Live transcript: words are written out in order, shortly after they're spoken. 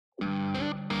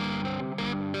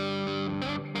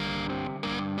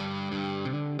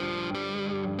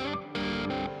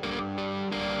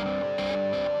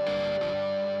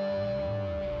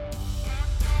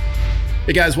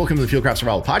Hey guys, welcome to the Fieldcraft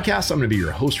Survival Podcast. I'm going to be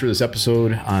your host for this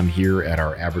episode. I'm here at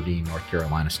our Aberdeen, North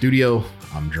Carolina studio.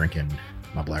 I'm drinking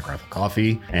my Black Rifle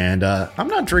coffee, and I'm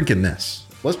not drinking this.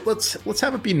 Let's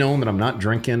have it be known that I'm not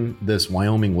drinking this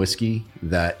Wyoming whiskey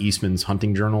that Eastman's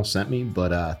Hunting Journal sent me.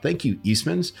 But thank you,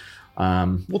 Eastman's.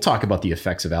 We'll talk about the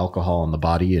effects of alcohol on the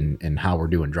body and how we're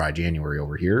doing dry January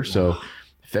over here. So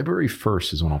February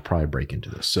 1st is when I'll probably break into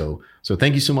this. So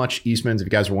thank you so much, Eastman's. If you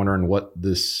guys are wondering what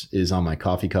this is on my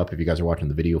coffee cup, if you guys are watching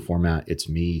the video format, it's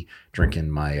me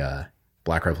drinking my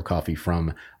Black Rifle coffee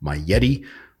from my Yeti,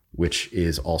 which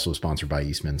is also sponsored by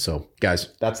Eastman. So guys,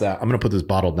 that's that. I'm going to put this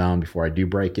bottle down before I do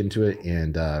break into it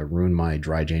and ruin my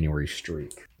dry January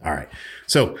streak. All right.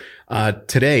 So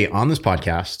today on this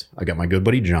podcast, I got my good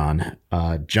buddy, John.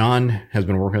 John has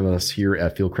been working with us here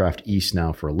at Fieldcraft East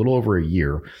now for a little over a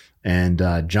year. And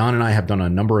John and I have done a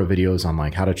number of videos on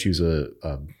like how to choose a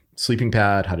sleeping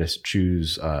pad, how to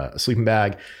choose a sleeping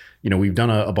bag. You know, we've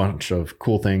done a bunch of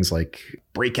cool things like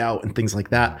breakout and things like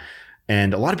that.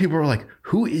 And a lot of people are like,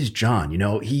 who is John? You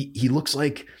know, he looks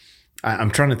like,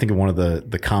 I'm trying to think of one of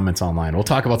the comments online. We'll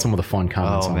talk about some of the fun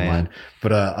comments online.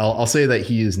 But I'll say that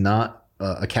he is not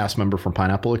a cast member from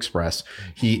Pineapple Express.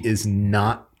 He is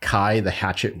not Kai, the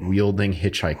hatchet wielding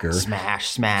hitchhiker. Smash,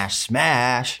 smash,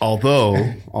 smash. Although,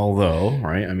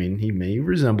 right? I mean, he may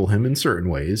resemble him in certain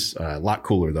ways. A lot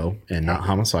cooler though, and not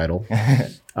homicidal.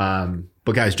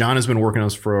 But guys, John has been working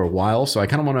with us for a while, so I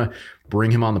kind of want to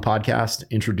bring him on the podcast,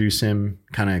 introduce him,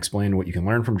 kind of explain what you can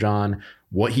learn from John,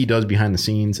 what he does behind the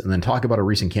scenes, and then talk about a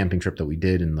recent camping trip that we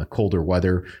did in the colder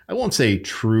weather. I won't say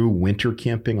true winter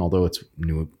camping, although it's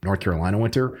North Carolina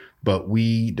winter, but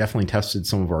we definitely tested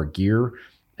some of our gear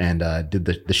and did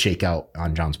the shakeout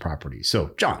on John's property.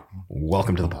 So John,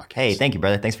 welcome to the podcast. Hey, thank you,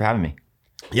 brother. Thanks for having me.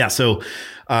 Yeah. So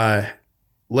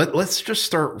let's just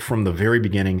start from the very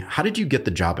beginning. How did you get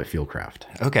the job at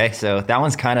Fieldcraft? Okay. So that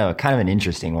one's kind of an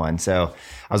interesting one. So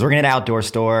I was working at an outdoor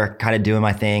store, kind of doing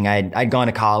my thing. I'd gone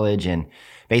to college, and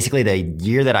basically the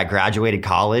year that I graduated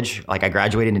college, like I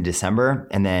graduated in December,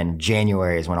 and then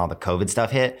January is when all the COVID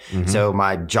stuff hit. Mm-hmm. So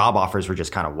my job offers were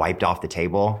just kind of wiped off the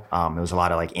table. It was a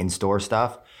lot of like in-store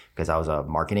stuff, because I was a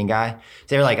marketing guy. So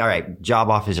they were like, all right, job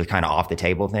offers are kind of off the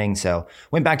table thing. So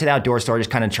went back to the outdoor store, just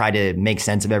kind of tried to make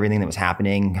sense of everything that was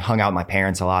happening. Hung out with my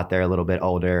parents a lot. They're a little bit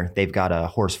older. They've got a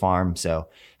horse farm, so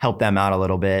helped them out a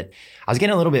little bit. I was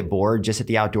getting a little bit bored just at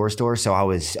the outdoor store. So I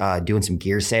was doing some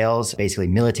gear sales, basically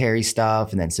military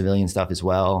stuff and then civilian stuff as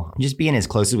well. Just being as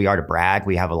close as we are to Bragg,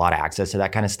 we have a lot of access to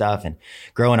that kind of stuff. And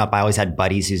growing up, I always had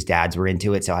buddies whose dads were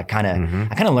into it. So I kind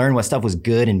of learned what stuff was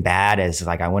good and bad as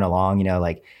like I went along, you know,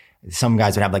 like some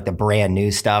guys would have like the brand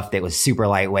new stuff that was super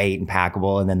lightweight and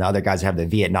packable. And then the other guys would have the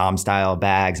Vietnam style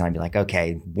bags. And I'd be like,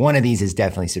 okay, one of these is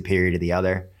definitely superior to the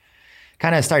other.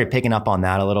 Kind of started picking up on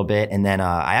that a little bit. And then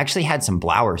I actually had some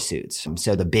blower suits.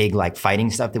 So the big like fighting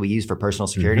stuff that we use for personal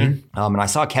security. Mm-hmm. And I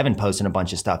saw Kevin posting a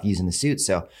bunch of stuff using the suits.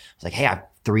 So I was like, hey, I have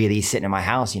 3 of these sitting in my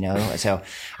house, you know? So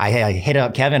I hit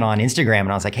up Kevin on Instagram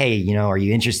and I was like, hey, you know, are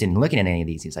you interested in looking at any of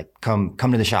these? He's like, come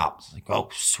to the shop. I was like, oh,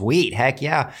 sweet. Heck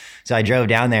yeah. So I drove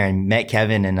down there and met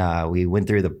Kevin, and we went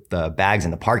through the bags in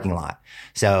the parking lot.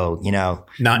 So, you know,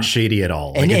 not shady at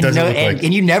all. Like,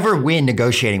 and you never win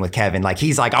negotiating with Kevin. Like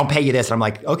he's like, I'll pay you this. And I'm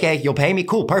like, okay, you'll pay me?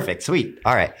 Cool. Perfect. Sweet.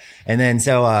 All right. And then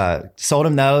so sold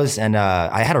him those, and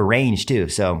I had a range too.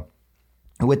 So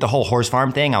with the whole horse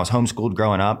farm thing, I was homeschooled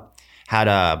growing up. Had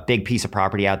a big piece of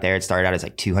property out there. It started out as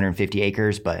like 250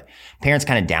 acres, but parents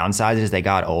kind of downsized as they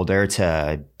got older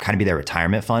to kind of be their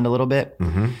retirement fund a little bit.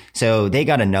 Mm-hmm. So they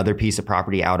got another piece of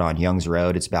property out on Youngs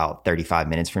Road. It's about 35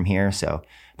 minutes from here. So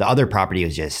the other property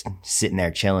was just sitting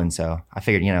there chilling. So I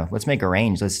figured, you know, let's make a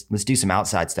range. Let's do some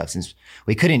outside stuff, since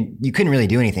you couldn't really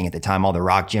do anything at the time. All the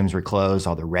rock gyms were closed.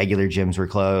 All the regular gyms were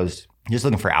closed. Just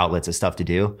looking for outlets of stuff to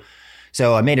do.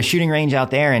 So I made a shooting range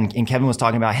out there, and Kevin was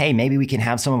talking about, hey, maybe we can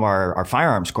have some of our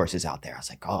firearms courses out there. I was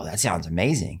like, oh, that sounds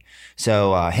amazing.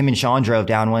 So him and Sean drove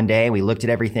down one day. We looked at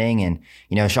everything, and,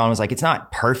 you know, Sean was like, it's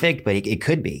not perfect, but it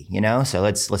could be, you know, so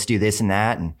let's do this and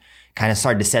that, and kind of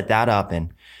started to set that up.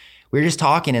 And we were just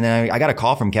talking, and then I got a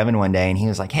call from Kevin one day, and he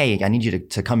was like, hey, I need you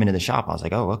to come into the shop. I was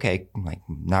like, oh, okay. I'm like,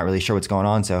 not really sure what's going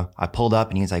on. So I pulled up,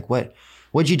 and he was like,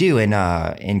 what'd you do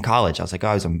in college? I was like, oh,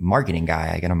 I was a marketing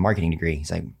guy. I got a marketing degree.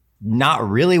 He's like, not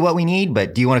really what we need,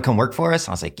 but do you want to come work for us?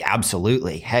 I was like,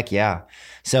 absolutely. Heck yeah.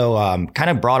 So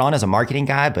kind of brought on as a marketing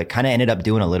guy, but kind of ended up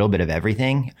doing a little bit of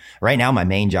everything. Right now, my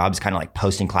main job is kind of like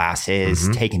posting classes,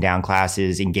 taking down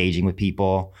classes, engaging with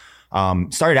people.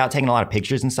 Started out taking a lot of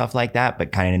pictures and stuff like that,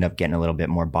 but kind of ended up getting a little bit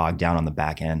more bogged down on the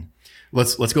back end.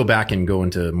 Let's go back and go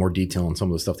into more detail on some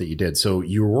of the stuff that you did. So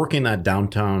you were working that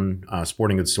downtown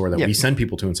sporting goods store that we send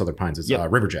people to in Southern Pines. It's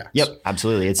River Jacks. Yep,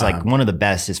 absolutely. It's like one of the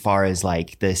best as far as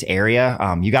like this area.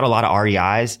 You got a lot of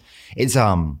REIs. It's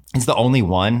the only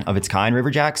one of its kind,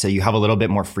 River Jacks. So you have a little bit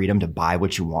more freedom to buy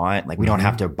what you want. Like we don't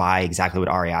have to buy exactly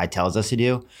what REI tells us to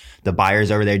do. The buyers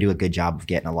over there do a good job of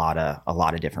getting a lot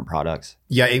of different products.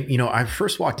 Yeah, I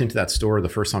first walked into that store the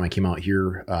first time I came out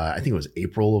here. I think it was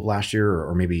April of last year,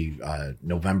 or maybe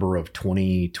November of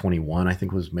 2021. I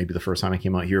think was maybe the first time I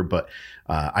came out here. But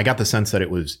I got the sense that it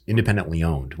was independently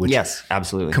owned. Which, yes,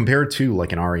 absolutely. Compared to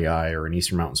like an REI or an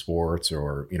Eastern Mountain Sports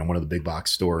or one of the big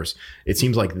box stores, it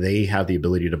seems like they have the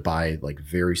ability to buy like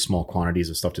very small quantities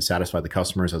of stuff to satisfy the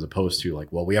customers, as opposed to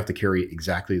like, well, we have to carry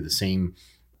exactly the same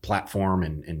platform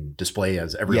and display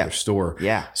as every other store.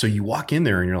 Yeah. So you walk in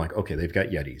there and you're like, okay, they've got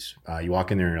Yetis. You walk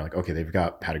in there and you're like, okay, they've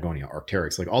got Patagonia,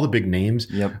 Arc'teryx, like all the big names.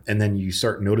 Yep. And then you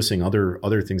start noticing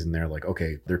other things in there, like,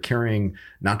 okay, they're carrying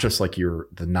not just like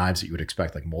the knives that you would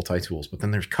expect, like multi-tools, but then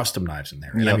there's custom knives in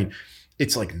there. And I mean,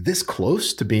 it's like this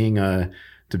close to being a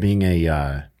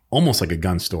almost like a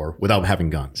gun store without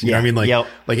having guns. You know what I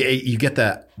mean? Like you get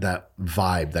that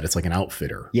vibe that it's like an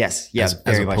outfitter. Yes. As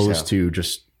opposed to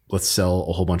just, let's sell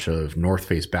a whole bunch of North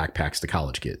Face backpacks to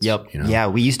college kids. Yep. Yeah.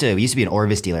 We used to be an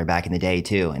Orvis dealer back in the day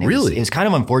too. And it was kind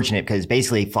of unfortunate because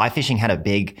basically fly fishing had a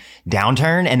big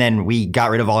downturn and then we got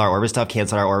rid of all our Orvis stuff,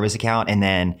 canceled our Orvis account. And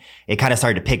then it kind of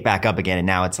started to pick back up again. And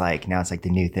now it's like the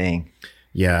new thing.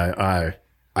 Yeah.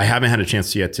 I haven't had a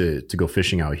chance yet to go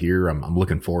fishing out here. I'm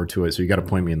looking forward to it. So you got to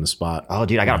point me in the spot. Oh,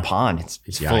 dude, I got a pond.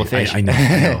 It's full of fish. I know.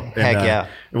 And, Heck yeah.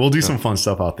 And we'll do some fun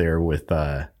stuff out there with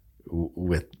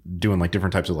doing like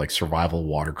different types of like survival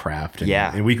watercraft.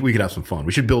 And we could have some fun.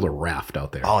 We should build a raft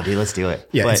out there. Oh, dude, let's do it.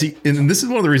 Yeah. And this is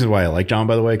one of the reasons why I like John,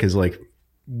 by the way, because like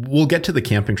we'll get to the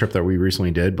camping trip that we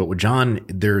recently did, but with John,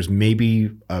 there's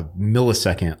maybe a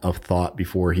millisecond of thought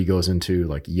before he goes into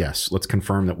like, yes, let's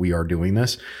confirm that we are doing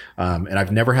this. And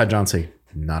I've never had John say,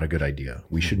 not a good idea.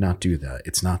 We should not do that.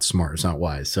 It's not smart. It's not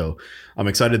wise. So I'm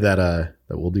excited that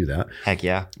we'll do that. Heck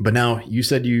yeah. But now you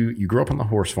said you grew up on the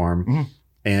horse farm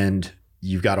and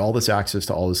you've got all this access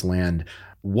to all this land.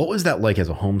 What was that like as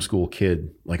a homeschool kid?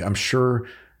 Like, I'm sure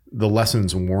the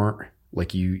lessons weren't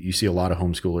like you see a lot of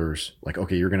homeschoolers like,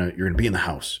 okay, you're gonna be in the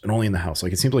house and only in the house.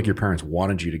 Like it seems like your parents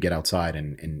wanted you to get outside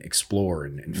and explore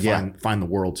and find the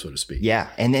world, so to speak. Yeah.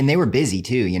 And they were busy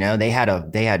too, they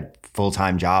had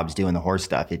full-time jobs doing the horse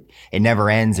stuff. It never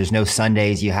ends. There's no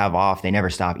Sundays you have off. They never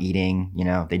stop eating,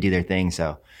 they do their thing.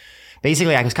 So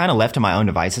basically, I was kind of left to my own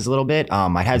devices a little bit.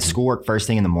 I had schoolwork first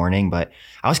thing in the morning, but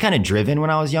I was kind of driven when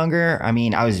I was younger. I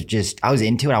mean, I was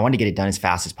into it. I wanted to get it done as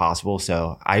fast as possible.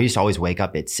 So I used to always wake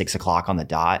up at 6 o'clock on the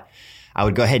dot. I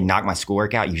would go ahead and knock my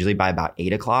schoolwork out usually by about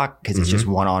 8 o'clock because it's just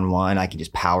one-on-one. I could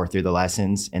just power through the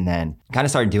lessons and then kind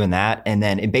of started doing that. And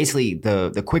then it basically,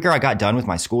 the quicker I got done with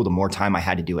my school, the more time I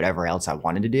had to do whatever else I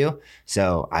wanted to do.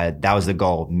 So that was the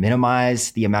goal,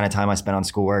 minimize the amount of time I spent on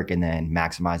schoolwork and then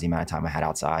maximize the amount of time I had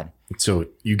outside. So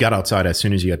you got outside as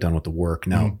soon as you got done with the work.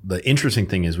 Now, the interesting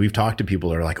thing is we've talked to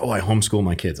people that are like, oh, I homeschool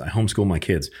my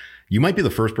kids. You might be the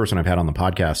first person I've had on the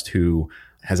podcast who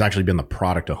has actually been the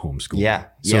product of homeschool. Yeah.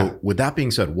 So with that being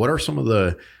said, what are some of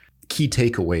the key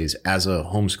takeaways as a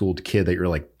homeschooled kid that you're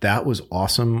like, that was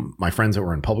awesome? My friends that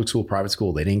were in public school, private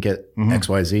school, they didn't get X,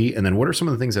 Y, Z. And then what are some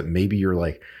of the things that maybe you're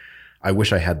like, I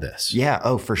wish I had this? Yeah.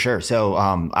 Oh, for sure. So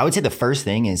I would say the first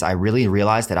thing is I really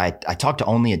realized that I talk to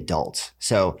only adults.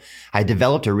 So I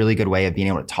developed a really good way of being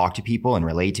able to talk to people and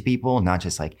relate to people, not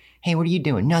just like, hey, what are you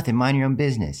doing? Nothing. Mind your own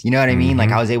business. You know what I mean? Like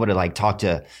I was able to like talk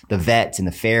to the vets and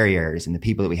the farriers and the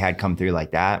people that we had come through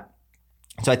like that.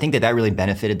 So I think that really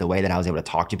benefited the way that I was able to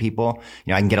talk to people.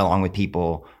 I can get along with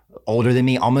people older than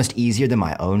me almost easier than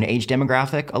my own age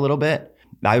demographic a little bit.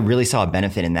 I really saw a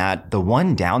benefit in that. The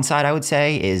one downside I would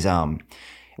say is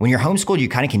when you're homeschooled, you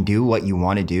kind of can do what you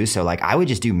want to do. So like I would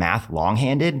just do math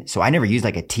longhanded. So I never used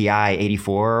like a TI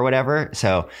 84 or whatever.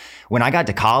 So when I got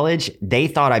to college, they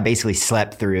thought I basically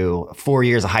slept through 4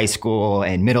 years of high school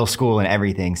and middle school and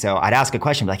everything. So I'd ask a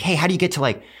question like, hey, how do you get to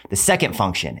like the second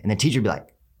function? And the teacher would be like,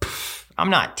 I'm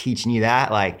not teaching you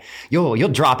that. Like you'll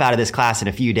drop out of this class in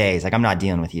a few days. Like I'm not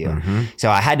dealing with you.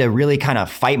 So I had to really kind of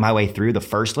fight my way through the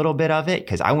first little bit of it.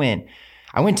 Cause I went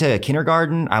to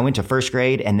kindergarten, I went to first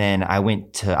grade, and then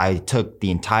I took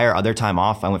the entire other time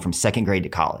off. I went from second grade to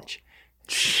college.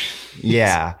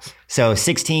 Yeah. So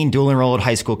 16, dual enrolled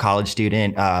high school college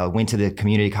student, went to the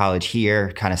community college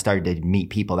here, kind of started to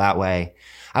meet people that way.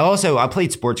 I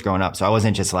played sports growing up. So I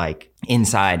wasn't just like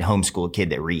inside homeschooled kid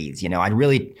that reads,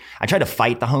 I tried to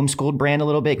fight the homeschooled brand a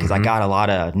little bit because I got a lot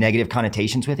of negative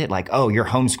connotations with it. Like, oh, you're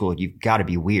homeschooled. You've got to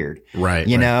be weird. Right.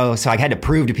 You know? So I had to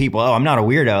prove to people, oh, I'm not a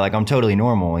weirdo. Like I'm totally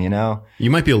normal, You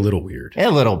might be a little weird. A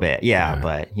little bit. Yeah.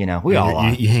 But we all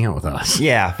are. You hang out with us.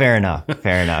 Yeah. Fair enough.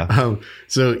 Fair enough.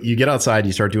 So you get outside,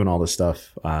 you start doing all this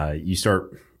stuff. You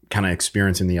start kind of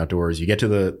experiencing the outdoors. You get to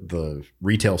the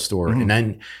retail store. And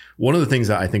then one of the things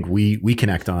that I think we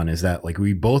connect on is that like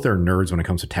we both are nerds when it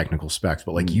comes to technical specs,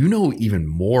 but like even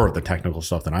more of the technical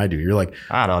stuff than I do. You're like,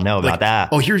 I don't know about that.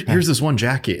 Oh, here's this one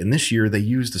jacket, and this year they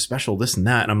used a special this and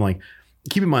that. And I'm like,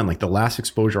 keep in mind, like the last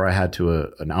exposure I had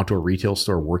to an outdoor retail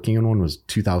store working in one was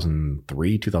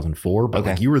 2003, 2004. But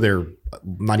like you were there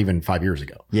not even 5 years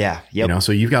ago. Yeah. Yep.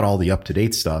 So you've got all the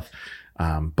up-to-date stuff.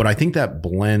 But I think that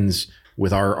blends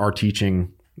with our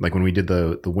teaching. Like when we did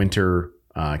the winter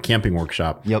camping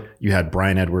workshop, you had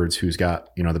Brian Edwards, who's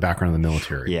got, the background in the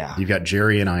military. Yeah. You've got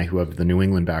Jerry and I, who have the New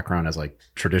England background as like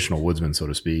traditional woodsmen, so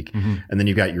to speak. And then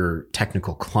you've got your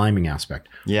technical climbing aspect.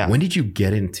 Yeah. When did you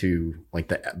get into like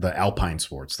the alpine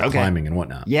sports, the climbing and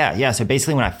whatnot? Yeah. Yeah. So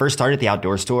basically when I first started at the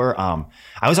outdoor store,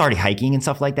 I was already hiking and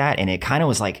stuff like that. And it kind of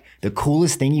was like the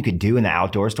coolest thing you could do in the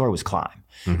outdoor store was climb.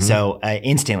 So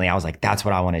instantly I was like, that's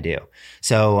what I want to do.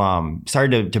 So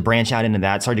started to branch out into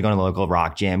that, started to go to the local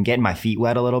rock gym, getting my feet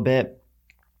wet a little bit.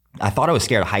 I thought I was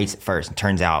scared of heights at first. It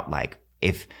turns out like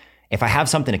if I have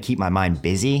something to keep my mind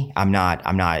busy, I'm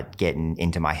not getting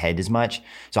into my head as much.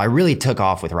 So I really took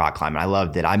off with rock climbing. I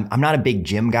loved it. I'm not a big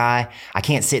gym guy. I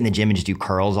can't sit in the gym and just do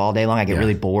curls all day long. I get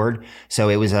really bored. So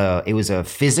it was a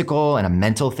physical and a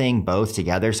mental thing both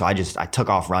together. So I took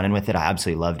off running with it. I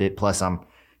absolutely loved it. Plus I'm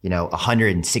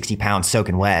 160 pounds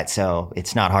soaking wet. So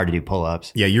it's not hard to do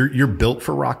pull-ups. Yeah. You're built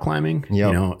for rock climbing,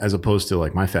 as opposed to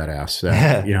like my fat ass, we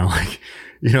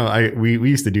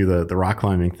used to do the rock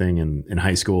climbing thing in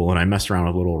high school, and I messed around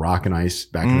with a little rock and ice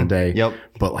back in the day.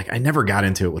 But like, I never got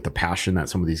into it with the passion that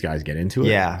some of these guys get into it.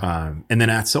 Yeah. And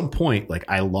then at some point, like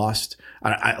I'm not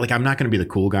going to be the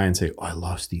cool guy and say, oh, I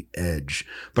lost the edge.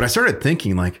 But I started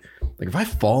thinking like if I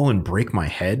fall and break my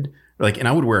head, and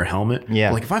I would wear a helmet.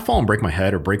 Yeah. Like if I fall and break my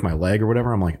head or break my leg or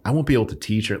whatever, I'm like, I won't be able to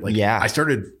teach it. I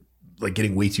started like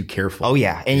getting way too careful. Oh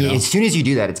yeah. And as soon as you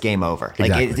do that, it's game over.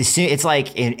 Exactly. Like it's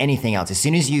like in anything else. As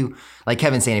soon as you, like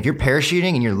Kevin's saying, if you're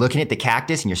parachuting and you're looking at the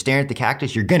cactus and you're staring at the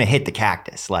cactus, you're going to hit the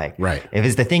cactus. Like, right. If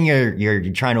it's the thing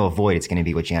you're trying to avoid, it's going to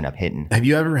be what you end up hitting. Have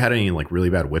you ever had any like really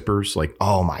bad whippers? Like,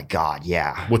 oh my God.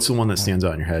 Yeah. What's the one that stands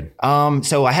out in your head?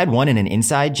 So I had one in an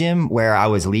inside gym where I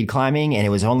was lead climbing, and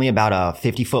it was only about a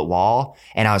 50-foot wall,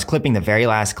 and I was clipping the very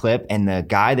last clip, and the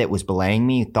guy that was belaying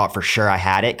me thought for sure I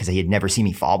had it because he had never seen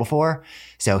me fall before.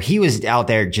 So he was out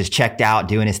there just checked out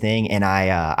doing his thing, and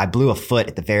I blew a foot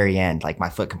at the very end. Like my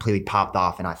foot completely popped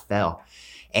off and I fell.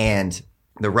 And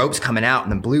the rope's coming out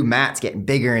and the blue mat's getting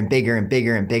bigger and bigger and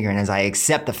bigger and bigger. And as I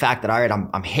accept the fact that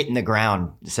I'm hitting the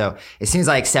ground. So as soon as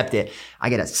I accept it, I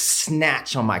get a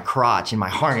snatch on my crotch and my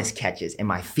harness catches and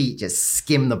my feet just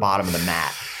skim the bottom of the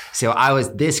mat. So I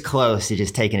was this close to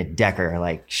just taking a decker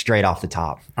like straight off the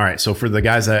top. All right. So for the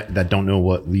guys that don't know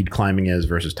what lead climbing is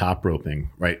versus top roping,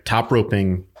 right? Top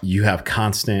roping, you have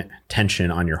constant tension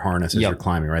on your harness as you're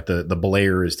climbing, right? The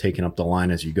belayer is taking up the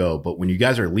line as you go. But when you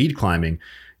guys are lead climbing,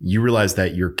 you realize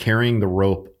that you're carrying the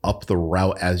rope up the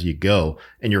route as you go,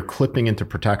 and you're clipping into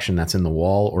protection that's in the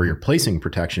wall, or you're placing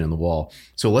protection in the wall.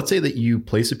 So let's say that you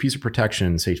place a piece of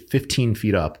protection, say 15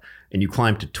 feet up, and you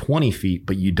climb to 20 feet,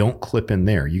 but you don't clip in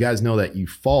there. You guys know that you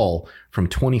fall from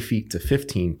 20 feet to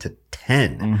 15 to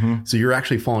 10. Mm-hmm. So you're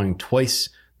actually falling twice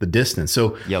the distance.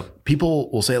 So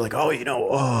people will say like, oh,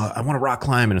 I want to rock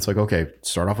climb. And it's like, okay,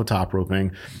 start off with top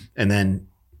roping. And then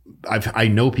I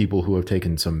know people who have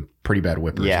taken some pretty bad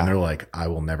whippers and they're like, I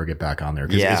will never get back on there.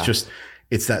 Because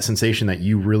it's that sensation that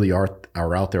you really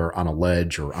are out there on a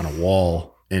ledge or on a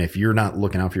wall. And if you're not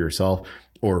looking out for yourself,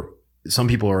 or some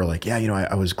people are like,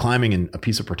 I was climbing and a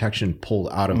piece of protection pulled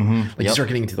out of you start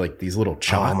getting into like these little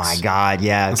chocks. Oh my God.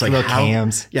 Yeah. It's like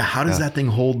cams. Yeah. How does that thing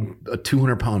hold a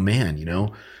 200-pound man,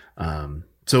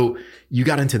 So you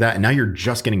got into that and now you're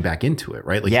just getting back into it,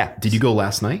 right? Like, did you go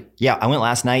last night? Yeah, I went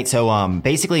last night. So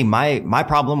basically my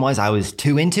problem was I was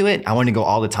too into it. I wanted to go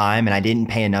all the time and I didn't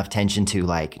pay enough attention to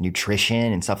like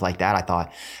nutrition and stuff like that. I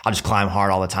thought I'll just climb hard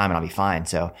all the time and I'll be fine.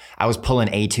 So I was pulling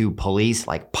A2 pulleys,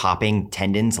 like popping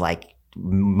tendons like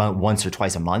once or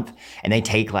twice a month, and they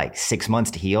take like 6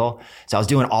 months to heal. So I was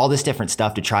doing all this different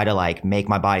stuff to try to like make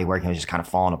my body work, and it was just kind of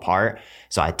falling apart.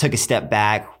 So I took a step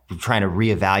back, trying to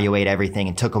reevaluate everything,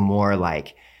 and took a more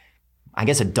like I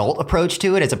guess, adult approach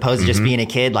to it as opposed to just being a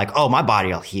kid like, oh, my body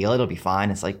will heal. It'll be fine.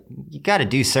 It's like, you got to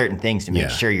do certain things to make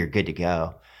sure you're good to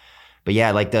go. But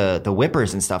yeah, like the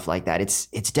whippers and stuff like that, it's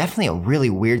definitely a really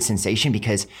weird sensation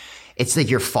because it's like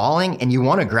you're falling and you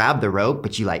want to grab the rope,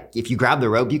 but if you grab the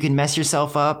rope, you can mess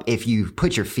yourself up. If you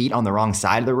put your feet on the wrong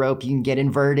side of the rope, you can get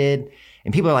inverted.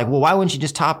 And people are like, well, why wouldn't you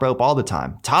just top rope all the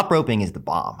time? Top roping is the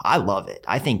bomb. I love it.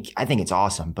 I think it's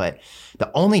awesome. But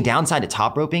the only downside to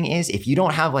top roping is if you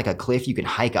don't have like a cliff you can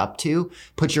hike up to,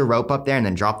 put your rope up there and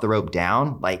then drop the rope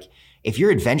down. Like if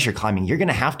you're adventure climbing, you're going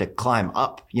to have to climb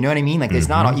up. You know what I mean? Like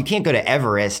you can't go to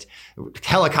Everest,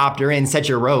 helicopter in, set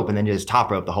your rope and then just top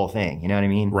rope the whole thing. You know what I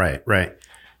mean? Right.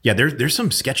 Yeah. There's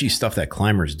some sketchy stuff that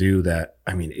climbers do that,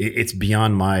 I mean, it's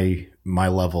beyond my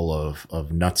level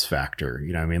of nuts factor.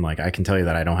 You know what I mean? Like I can tell you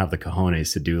that I don't have the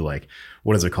cojones to do like,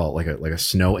 what is it called? Like a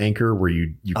snow anchor where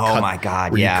you oh cut, my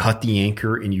God. where you cut the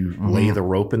anchor and you lay the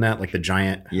rope in that, like the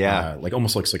giant, like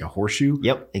almost looks like a horseshoe.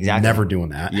 Yep. Exactly. Never doing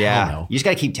that. Yeah. You just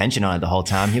got to keep tension on it the whole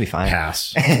time. You'll be fine.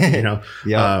 Pass, you know?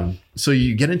 Yeah. So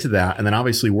you get into that and then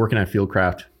obviously working at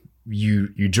Fieldcraft,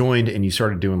 you joined and you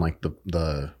started doing like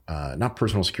the not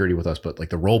personal security with us, but like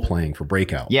the role playing for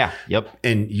Breakout. Yeah. Yep.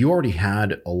 And you already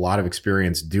had a lot of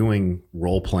experience doing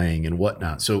role playing and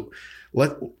whatnot. So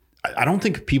I don't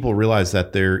think people realize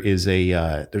that there's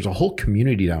a whole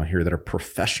community down here that are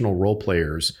professional role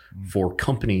players for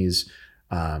companies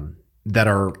that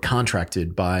are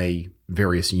contracted by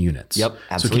various units. Yep.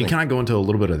 Absolutely. So can you kind of go into a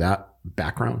little bit of that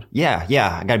background? Yeah.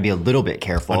 I got to be a little bit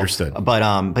careful. Understood.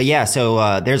 But yeah,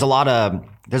 so there's a lot of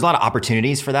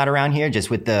opportunities for that around here, just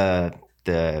with the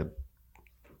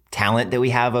talent that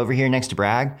we have over here next to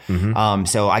Bragg.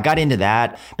 So I got into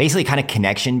that basically kind of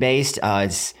connection based.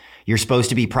 You're supposed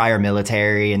to be prior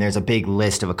military and there's a big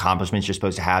list of accomplishments you're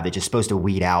supposed to have that's just supposed to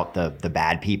weed out the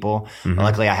bad people.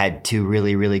 Luckily I had 2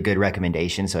 really, really good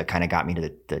recommendations. So it kind of got me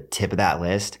to the tip of that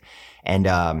list. And,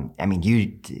 I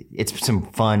mean, it's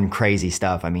some fun, crazy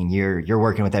stuff. I mean, you're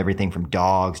working with everything from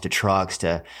dogs to trucks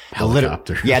to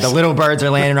helicopters. The little birds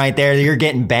are landing right there. You're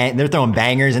getting they're throwing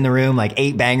bangers in the room, like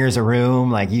 8 bangers a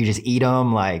room. Like you just eat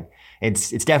them. Like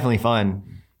it's definitely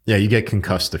fun. Yeah, you get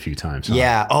concussed a few times. Huh?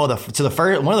 Yeah. Oh, one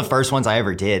of the first ones I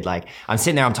ever did. Like I'm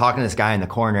sitting there, I'm talking to this guy in the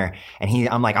corner, and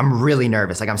I'm really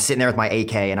nervous. Like I'm sitting there with my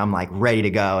AK, and I'm like ready to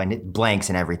go, and it blanks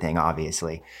and everything,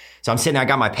 obviously. So I'm sitting there, I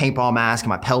got my paintball mask and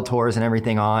my Peltors and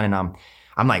everything on, and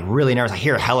I'm like really nervous. I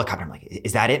hear a helicopter. I'm like,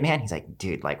 is that it, man? He's like,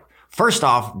 dude, like first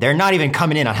off, they're not even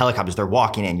coming in on helicopters. They're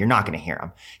walking in. You're not going to hear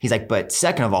them. He's like, but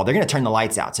second of all, they're going to turn the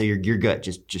lights out. So you're good.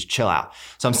 Just chill out.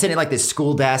 So I'm sitting at like this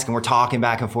school desk and we're talking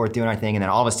back and forth doing our thing. And then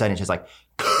all of a sudden it's just like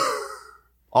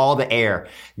all the air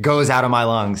goes out of my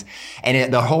lungs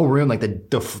and the whole room, like the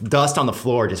dust on the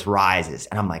floor just rises.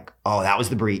 And I'm like, oh, that was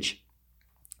the breach.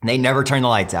 And they never turned the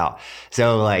lights out.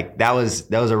 So like that was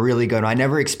a really good one. I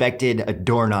never expected a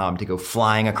doorknob to go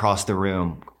flying across the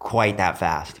room quite that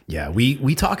fast. Yeah,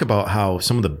 we talk about how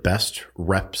some of the best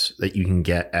reps that you can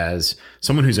get as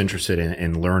someone who's interested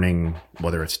in learning,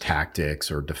 whether it's tactics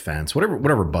or defense, whatever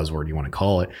buzzword you want to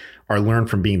call it, are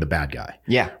learned from being the bad guy.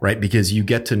 Yeah. Right? Because you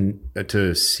get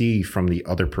to see from the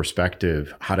other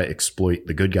perspective how to exploit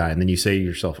the good guy. And then you say to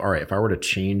yourself, all right, if I were to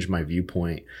change my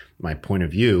viewpoint, my point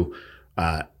of view,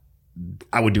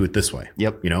 I would do it this way.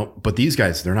 Yep. You know, but these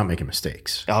guys, they're not making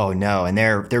mistakes. Oh no. And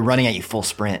they're running at you full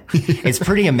sprint. It's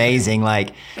pretty amazing.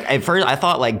 Like at first I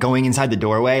thought like going inside the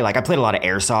doorway, like I played a lot of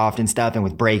airsoft and stuff, and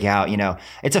with Breakout, you know,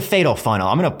 it's a fatal funnel.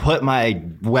 I'm going to put my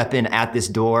weapon at this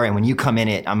door, and when you come in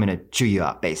it, I'm going to chew you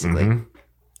up basically.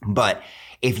 But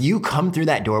if you come through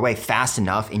that doorway fast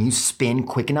enough and you spin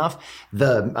quick enough,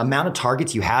 the amount of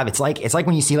targets you have, it's like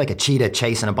when you see like a cheetah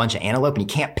chasing a bunch of antelope and you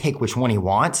can't pick which one he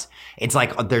wants. It's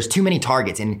like there's too many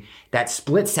targets, and that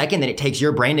split second that it takes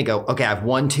your brain to go, okay, I have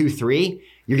 1, 2, 3,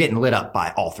 you're getting lit up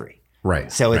by all 3.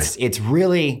 Right. So it's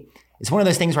really one of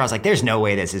those things where I was like, there's no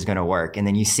way this is going to work. And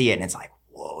then you see it and it's like,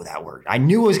 whoa, that worked. I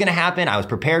knew it was going to happen. I was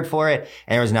prepared for it,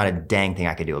 and there was not a dang thing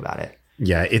I could do about it.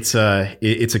 Yeah, it's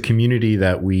a community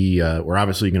that we're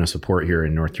obviously going to support here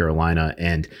in North Carolina,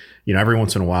 and you know, every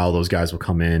once in a while those guys will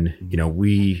come in. You know,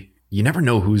 you never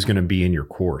know who's going to be in your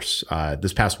course.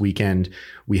 This past weekend,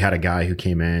 we had a guy who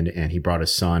came in and he brought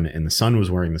his son, and the son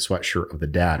was wearing the sweatshirt of the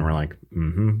dad, and we're like,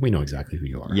 we know exactly who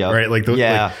you are, right? Like,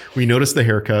 like, we noticed the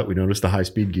haircut, we noticed the high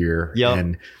speed gear,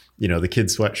 and you know, the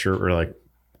kid's sweatshirt. We're like,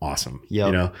 awesome,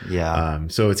 you know,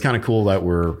 so it's kind of cool that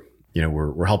we're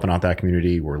helping out that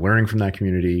community. We're learning from that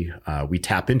community. We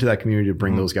tap into that community to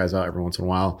bring those guys out every once in a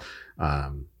while.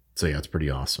 So yeah, it's pretty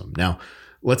awesome. Now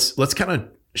let's kind of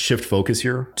shift focus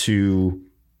here to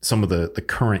some of the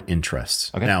current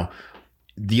interests. Okay. Now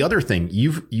the other thing,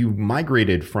 you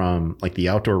migrated from like the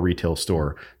outdoor retail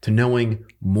store to knowing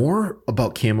more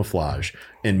about camouflage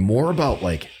and more about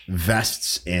like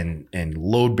vests and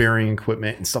load bearing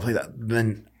equipment and stuff like that.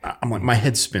 Then I'm like, my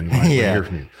head spins when I hear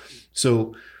from you.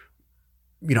 So,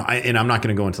 you know, I'm not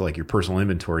going to go into like your personal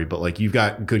inventory, but like you've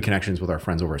got good connections with our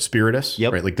friends over at Spiritus,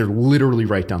 right? Like they're literally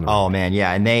right down the road. Oh man,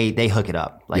 yeah, and they hook it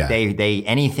up. Like they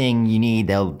anything you need,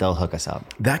 they'll hook us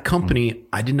up. That company,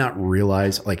 I did not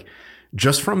realize, like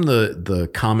just from the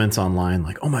comments online,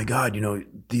 like, oh my God, you know,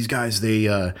 these guys,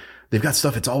 they've got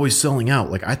stuff. It's always selling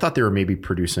out. Like I thought they were maybe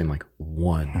producing like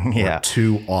one or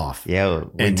two off. Yeah,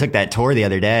 we took that tour the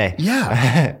other day.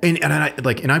 Yeah,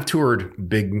 and I've toured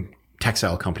big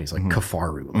textile companies like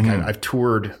Kafaru. Like I've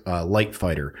toured Light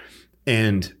Fighter,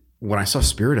 and when I saw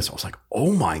Spiritus, I was like,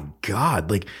 oh my God!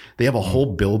 Like they have a whole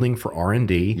building for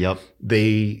R&D. Yep.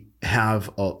 They have,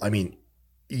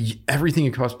 everything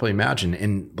you could possibly imagine,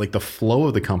 and like the flow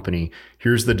of the company.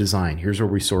 Here's the design. Here's where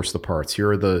we source the parts.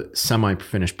 Here are the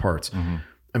semi-finished parts.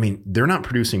 I mean, they're not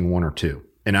producing one or two,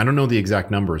 and I don't know the exact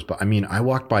numbers, but I mean, I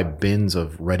walked by bins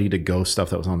of ready to go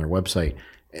stuff that was on their website,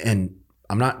 and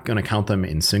I'm not going to count them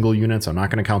in single units. I'm not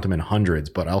going to count them in hundreds,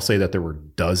 but I'll say that there were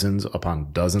dozens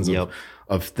upon dozens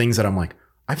of things that I'm like,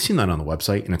 I've seen that on the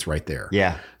website and it's right there.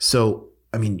 Yeah. So,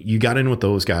 I mean, you got in with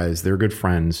those guys. They're good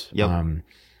friends. Yep.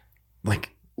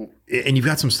 And you've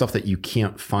got some stuff that you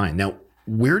can't find. Now,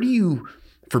 where do you,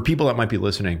 for people that might be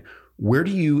listening, where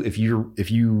do you, if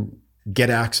you get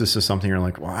access to something, you're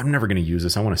like, well, I'm never going to use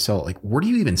this, I want to sell it. Like, where do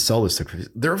you even sell this?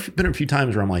 There have been a few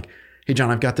times where I'm like, hey,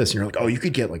 John, I've got this. And you're like, oh, you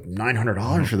could get like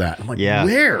 $900 for that. I'm like,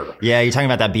 where? Yeah, you're talking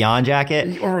about that Beyond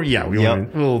jacket? Or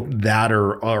that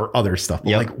or other stuff.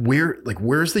 But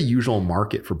where's the usual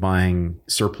market for buying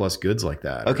surplus goods like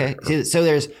that? Okay. So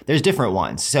there's different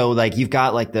ones. So like you've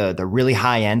got like the really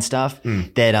high end stuff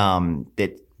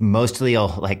that mostly,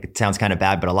 like, it sounds kind of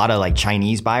bad, but a lot of like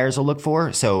Chinese buyers will look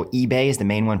for. So eBay is the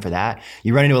main one for that.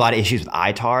 You run into a lot of issues with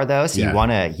ITAR though. So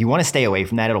you want to stay away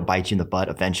from that. It'll bite you in the butt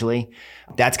eventually.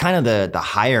 That's kind of the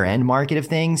higher end market of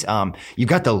things. You've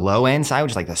got the low end side,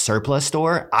 which is like the surplus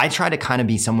store. I try to kind of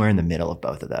be somewhere in the middle of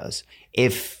both of those.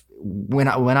 When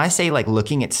I say like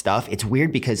looking at stuff, it's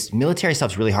weird because military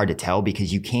stuff's really hard to tell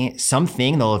because you can't,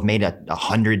 something they'll have made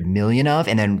 100 million of,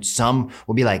 and then some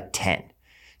will be like 10.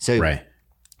 So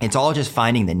it's all just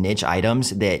finding the niche items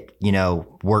that, you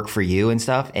know, work for you and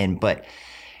stuff. But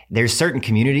there's certain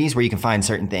communities where you can find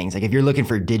certain things. Like if you're looking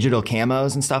for digital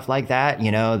camos and stuff like that, you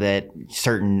know, that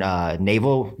certain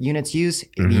naval units use,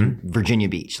 I mean, Virginia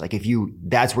Beach. Like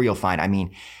that's where you'll find, I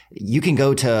mean, you can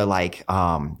go to like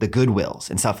the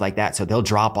Goodwills and stuff like that. So they'll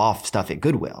drop off stuff at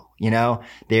Goodwill. You know,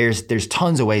 there's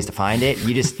tons of ways to find it.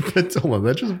 You just hold on,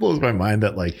 that just blows my mind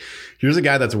that like here's a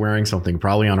guy that's wearing something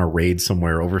probably on a raid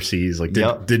somewhere overseas, like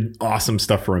did awesome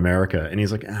stuff for America, and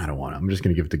he's like, I don't want it. I'm just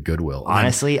gonna give it to Goodwill.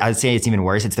 Honestly, I'd say it's even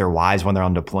worse. It's their wives when they're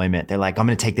on deployment. They're like, I'm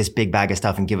gonna take this big bag of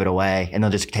stuff and give it away, and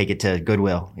they'll just take it to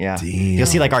Goodwill. Yeah, damn. You'll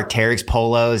see like Arc'teryx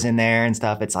polos in there and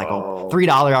stuff. It's like $3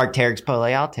 Arc'teryx polo.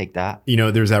 Yeah, I'll take that. You know,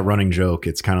 there's that running joke.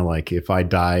 It's kind of like if I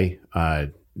die,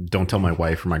 don't tell my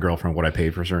wife or my girlfriend what I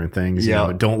paid for certain things. You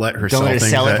know, don't let her sell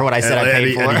it for what I said I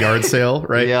paid for at a yard sale,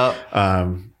 right?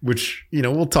 Yeah. Which, you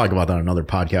know, we'll talk about that on another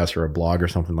podcast or a blog or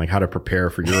something, like how to prepare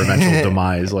for your eventual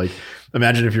demise. Like,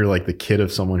 imagine if you're like the kid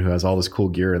of someone who has all this cool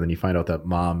gear, and then you find out that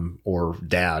mom or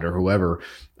dad or whoever,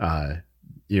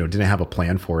 you know, didn't have a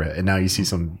plan for it, and now you see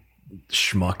some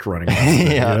schmuck running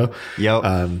around. You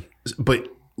know? But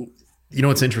you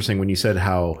know, it's interesting when you said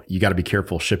how you got to be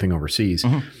careful shipping overseas.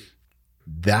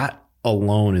 That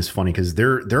alone is funny because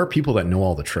there are people that know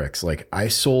all the tricks. Like I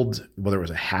sold, whether it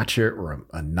was a hatchet or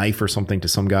a knife or something, to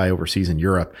some guy overseas in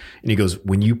Europe, and he goes,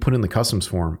 when you put in the customs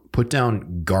form, put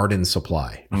down garden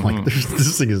supply. I'm like,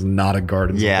 this thing is not a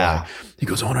garden supply. He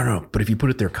goes, oh no, but if you put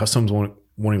it there, customs won't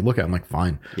even look at it. I'm like,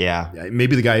 fine. Yeah.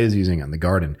 Maybe the guy is using it in the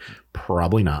garden.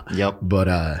 Probably not. Yep.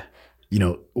 But you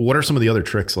know, what are some of the other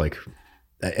tricks? Like,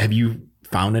 have you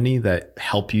found any that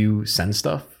help you send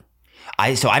stuff?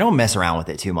 So I don't mess around with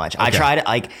it too much. Okay. I try to,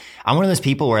 like, I'm one of those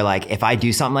people where like, if I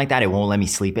do something like that, it won't let me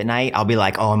sleep at night. I'll be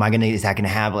like, oh, is that going to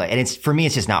have like, and it's, for me,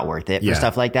 it's just not worth it for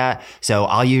stuff like that. So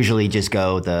I'll usually just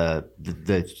go the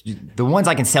ones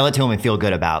I can sell it to them and feel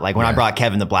good about. Like when I brought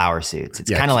Kevin the Blower suits, it's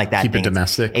kind of like that. Keep it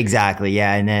domestic. Exactly.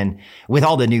 Yeah. And then with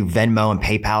all the new Venmo and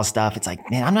PayPal stuff, it's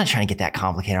like, man, I'm not trying to get that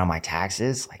complicated on my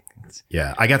taxes. Like,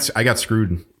 I got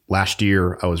screwed. Last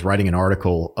year, I was writing an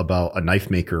article about a knife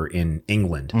maker in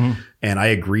England, and I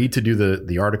agreed to do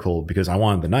the article because I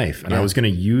wanted the knife, and I was going to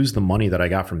use the money that I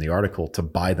got from the article to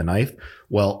buy the knife.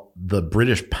 Well, the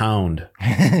British pound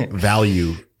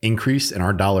value increased and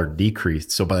our dollar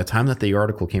decreased. So by the time that the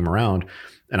article came around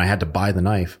and I had to buy the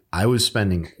knife, I was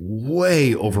spending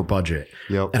way over budget.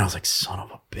 Yep. And I was like, son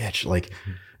of a bitch. Like,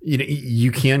 you know,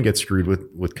 you can get screwed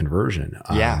with conversion.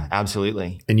 Yeah,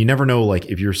 absolutely. And you never know, like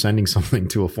if you're sending something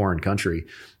to a foreign country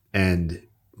and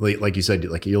like you said,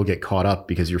 like you'll get caught up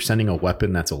because you're sending a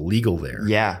weapon that's illegal there.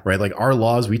 Yeah. Right. Like our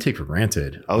laws, we take for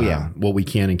granted. Oh yeah. What we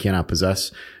can and cannot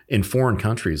possess in foreign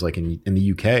countries. Like in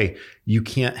the UK, you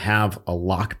can't have a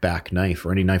lock back knife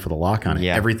or any knife with a lock on it.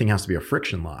 Yeah. Everything has to be a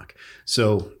friction lock.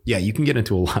 So yeah, you can get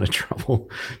into a lot of trouble.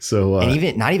 So, and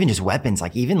even not even just weapons,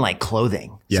 like even like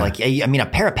clothing. It's Yeah. like, I mean, a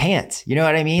pair of pants, you know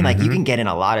what I mean? Like you can get in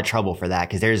a lot of trouble for that.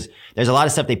 Cause there's a lot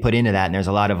of stuff they put into that. And there's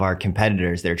a lot of our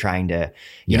competitors that are trying to,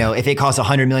 you know, if it costs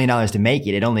 $100 million to make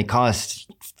it, it only costs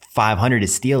 500 to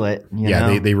steal it. You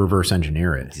know? they reverse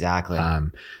engineer it. Exactly.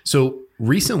 So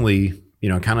recently, you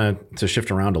know, kind of to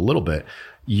shift around a little bit,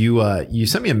 you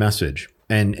sent me a message.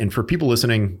 And for people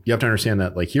listening, you have to understand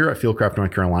that like here at Fieldcraft,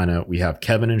 North Carolina, we have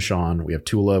Kevin and Sean, we have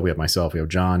Tula, we have myself, we have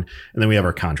John, and then we have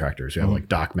our contractors. We have like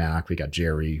Doc Mac, we got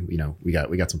Jerry, you know, we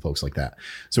got some folks like that.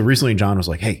 So recently John was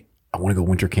like, hey, I want to go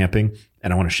winter camping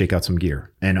and I want to shake out some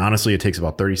gear. And honestly, it takes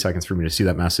about 30 seconds for me to see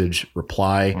that message,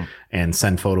 reply, and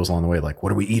send photos along the way. Like,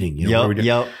 what are we eating? You know, what are we doing?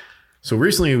 Yep. So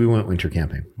recently we went winter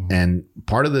camping, and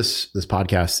part of this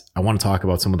podcast, I want to talk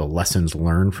about some of the lessons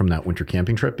learned from that winter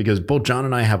camping trip, because both John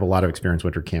and I have a lot of experience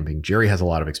winter camping. Jerry has a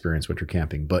lot of experience winter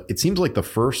camping, but it seems like the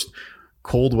first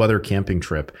cold weather camping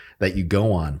trip that you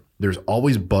go on, there's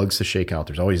always bugs to shake out.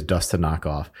 There's always dust to knock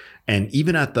off. And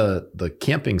even at the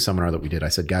camping seminar that we did, I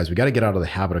said, guys, we got to get out of the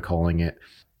habit of calling it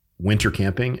winter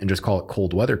camping and just call it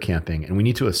cold weather camping. And we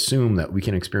need to assume that we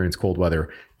can experience cold weather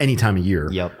any time of year.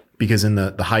 Yep. Because in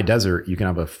the high desert, you can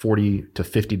have a 40 to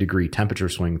 50 degree temperature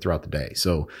swing throughout the day.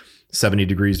 So 70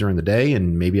 degrees during the day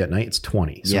and maybe at night it's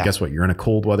 20. So guess what? You're in a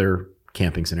cold weather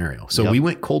camping scenario. So we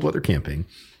went cold weather camping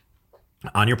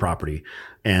on your property,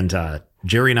 and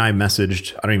Jerry and I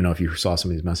messaged. I don't even know if you saw some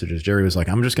of these messages. Jerry was like,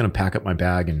 I'm just going to pack up my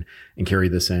bag and carry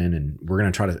this in, and we're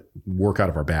going to try to work out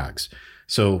of our bags.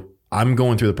 So I'm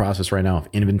going through the process right now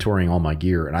of inventorying all my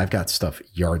gear, and I've got stuff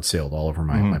yard sailed all over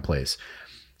my place.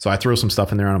 So I throw some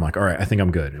stuff in there and I'm like, all right, I think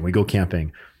I'm good. And we go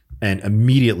camping. And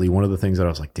immediately one of the things that I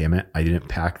was like, damn it, I didn't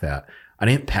pack that. I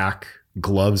didn't pack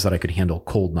gloves that I could handle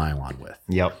cold nylon with.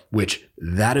 Yep. Which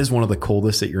that is one of the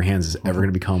coldest that your hands is ever going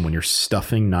to become when you're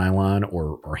stuffing nylon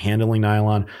or handling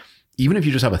nylon. Even if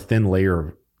you just have a thin layer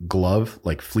of glove,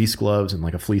 like fleece gloves and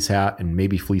like a fleece hat and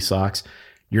maybe fleece socks,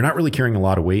 you're not really carrying a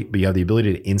lot of weight, but you have the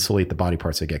ability to insulate the body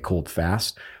parts that get cold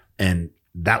fast. And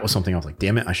that was something I was like,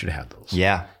 damn it, I should have had those.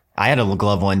 Yeah. I had a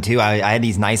glove one too. I had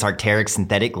these nice Arc'teryx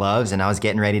synthetic gloves, and I was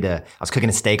cooking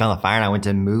a steak on the fire, and I went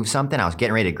to move something. I was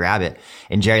getting ready to grab it,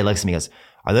 and Jerry looks at me and goes,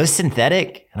 are those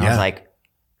synthetic? And I was like,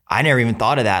 I never even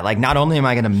thought of that. Like, not only am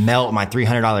I going to melt my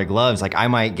 $300 gloves, like I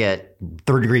might get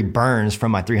third-degree burns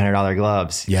from my $300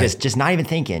 gloves. Yeah. Just not even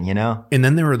thinking, you know? And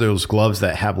then there are those gloves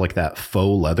that have like that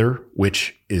faux leather,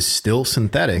 which is still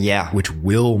synthetic, which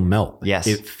will melt. Yes.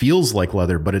 It feels like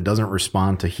leather, but it doesn't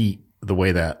respond to heat the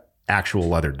way that actual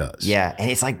leather does. Yeah. And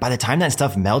it's like by the time that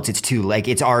stuff melts,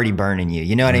 it's already burning you.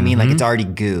 You know what I mean? Like it's already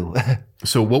goo.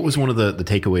 So what was one of the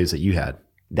takeaways that you had?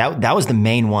 That was the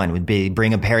main one, would be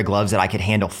bring a pair of gloves that I could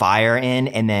handle fire in,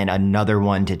 and then another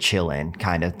one to chill in,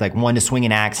 kind of like one to swing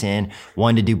an axe in,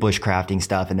 one to do bushcrafting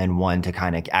stuff, and then one to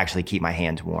kind of actually keep my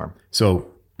hands warm. So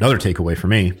another takeaway for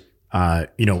me,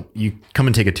 you come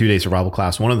and take a 2-day survival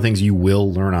class. One of the things you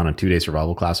will learn on a 2-day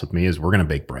survival class with me is we're going to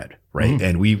bake bread, right? Mm-hmm.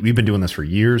 And we've been doing this for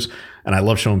years, and I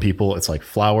love showing people it's like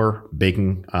flour,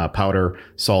 baking powder,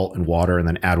 salt, and water, and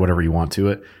then add whatever you want to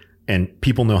it. And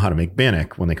people know how to make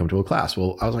bannock when they come to a class.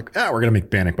 Well, I was like, we're going to make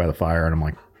bannock by the fire. And I'm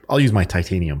like, I'll use my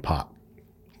titanium pot.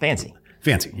 Fancy.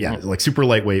 Yeah. Like super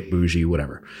lightweight, bougie,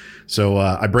 whatever. So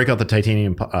I break out the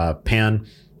titanium pan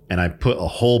and I put a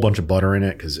whole bunch of butter in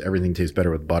it because everything tastes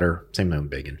better with butter. Same thing with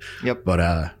bacon. Yep. But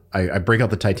I break out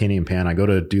the titanium pan. I go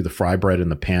to do the fry bread in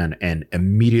the pan, and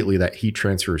immediately that heat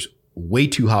transfers way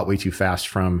too hot, way too fast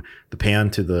from the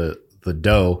pan to the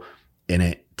dough. And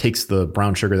it takes the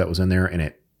brown sugar that was in there and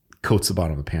it coats the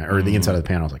bottom of the pan or the inside of the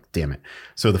pan. I was like, damn it.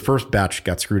 So the first batch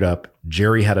got screwed up.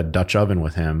 Jerry had a Dutch oven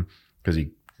with him because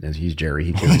he's Jerry.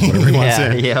 He carries whatever he wants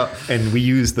in. Yeah. And we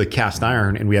used the cast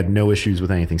iron and we had no issues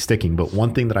with anything sticking. But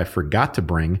one thing that I forgot to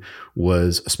bring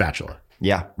was a spatula.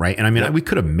 Yeah. Right. And I mean, we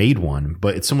could have made one,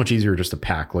 but it's so much easier just to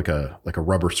pack like a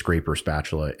rubber scraper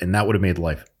spatula. And that would have made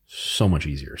life so much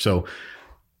easier. So,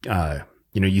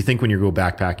 you think when you go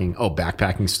backpacking,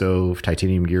 backpacking stove,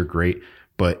 titanium gear, great.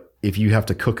 But if you have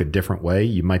to cook a different way,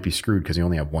 you might be screwed because you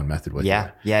only have one method with you.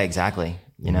 Yeah, exactly.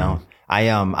 you know?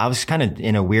 I was kind of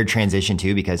in a weird transition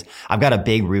too, because I've got a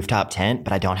big rooftop tent,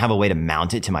 but I don't have a way to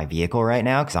mount it to my vehicle right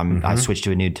now. Cause I switched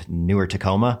to a newer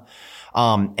Tacoma.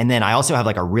 And then I also have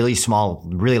like a really small,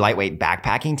 really lightweight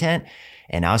backpacking tent.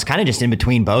 And I was kind of just in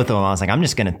between both of them. I was like, I'm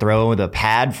just going to throw the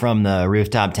pad from the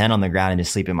rooftop tent on the ground and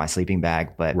just sleep in my sleeping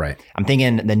bag. But I'm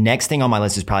thinking the next thing on my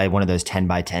list is probably one of those 10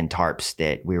 by 10 tarps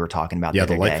that we were talking about. Yeah,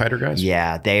 the Light Fighter guys.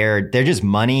 Yeah, they're just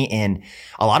money. And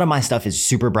a lot of my stuff is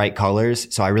super bright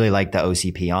colors. So I really like the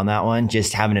OCP on that one.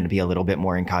 Just having it to be a little bit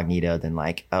more incognito than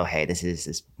like, oh, hey, this is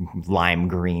this lime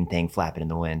green thing flapping in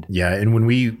the wind. Yeah. And when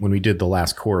we did the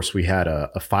last course, we had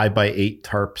a 5x8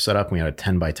 tarp set up. We had a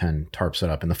 10 by 10 tarp set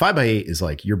up. And the 5x8 is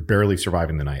like you're barely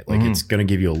surviving the night. Like it's going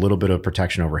to give you a little bit of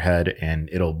protection overhead, and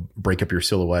it'll break up your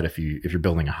silhouette if you're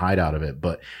building a hide out of it.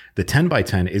 But the 10 by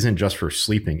 10 isn't just for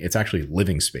sleeping; it's actually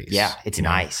living space. Yeah, it's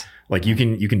nice. Like you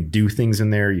can do things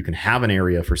in there. You can have an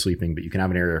area for sleeping, but you can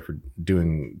have an area for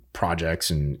doing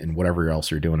projects and whatever else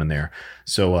you're doing in there.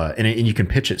 So and you can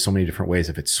pitch it so many different ways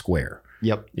if it's square.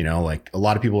 Yep. You know, like a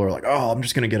lot of people are like, oh, I'm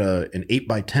just going to get an 8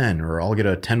 by 10 or I'll get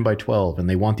a 10 by 12. And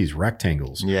they want these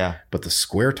rectangles. Yeah. But the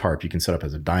square tarp you can set up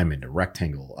as a diamond, a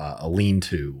rectangle, a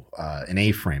lean-to, an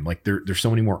A-frame. Like there's so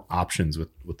many more options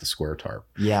with the square tarp.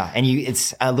 Yeah. And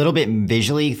it's a little bit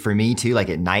visually for me too, like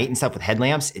at night and stuff with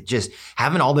headlamps, it just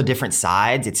having all the different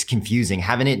sides, it's confusing.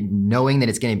 Having it, knowing that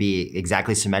it's going to be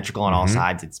exactly symmetrical on all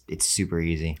sides, it's super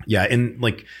easy. Yeah. And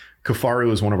like,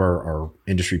 Kifaru is one of our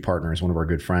industry partners, one of our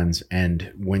good friends.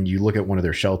 And when you look at one of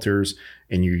their shelters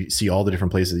and you see all the different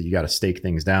places that you got to stake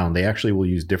things down, they actually will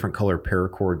use different color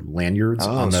paracord lanyards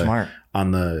on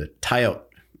the tie out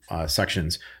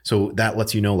sections. So that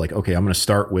lets you know, like, okay, I'm going to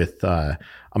start with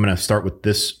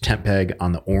this tent peg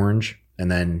on the orange.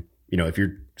 And then, you know, if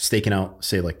you're staking out,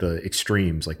 say like the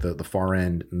extremes, like the far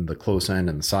end and the close end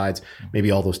and the sides,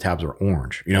 maybe all those tabs are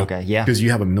orange, you know? Okay, yeah. Because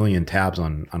you have a million tabs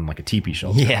on like a teepee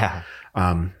shelter. Yeah.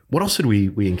 What else did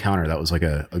we encounter that was like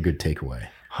a good takeaway?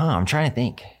 I'm trying to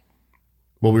think.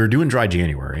 Well, we were doing dry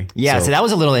January. Yeah, so that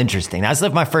was a little interesting. That's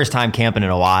like my first time camping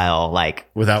in a while, like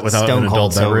without stone an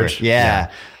cold adult beverage. Sober. Yeah.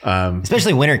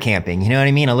 Especially winter camping. You know what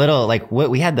I mean? A little like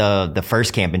what we had the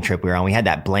first camping trip we were on. We had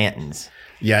that Blanton's.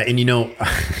 Yeah, and you know,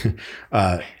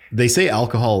 they say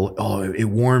alcohol, it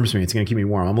warms me. It's going to keep me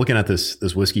warm. I'm looking at this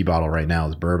whiskey bottle right now,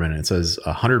 this bourbon, and it says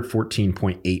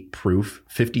 114.8 proof,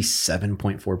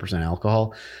 57.4%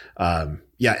 alcohol.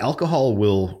 Yeah, alcohol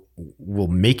will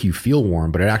make you feel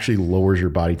warm, but it actually lowers your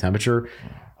body temperature.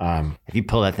 If you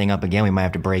pull that thing up again, we might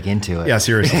have to break into it. Yeah,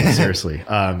 seriously.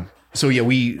 So yeah,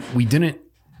 we didn't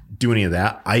do any of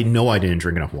that. I know I didn't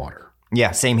drink enough water.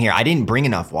 Yeah, same here. I didn't bring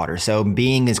enough water. So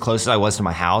being as close as I was to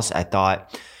my house, I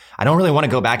thought I don't really want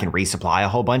to go back and resupply a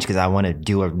whole bunch because I want to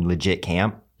do a legit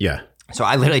camp. Yeah. So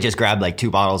I literally just grabbed like 2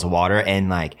 bottles of water, and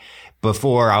like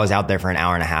before I was out there for an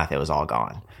hour and a half, it was all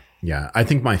gone. Yeah. I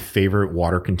think my favorite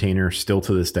water container still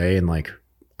to this day, and like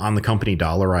on the company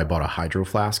dollar, I bought a Hydro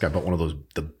Flask. I bought one of those,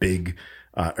 the big,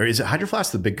 or is it Hydro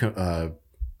Flask, the big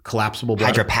collapsible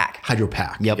bladder? Hydro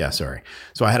Pack. Yep. Yeah, sorry.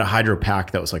 So I had a Hydro Pack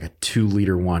that was like a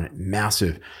 2-liter one,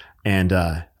 massive. And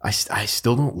I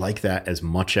still don't like that as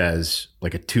much as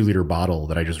like a 2-liter bottle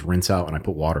that I just rinse out and I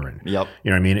put water in. Yep.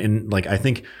 You know what I mean? And like, I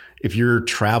think if you're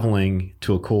traveling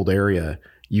to a cold area,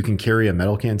 you can carry a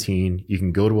metal canteen. You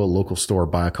can go to a local store,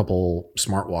 buy a couple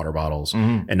smart water bottles,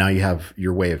 and now you have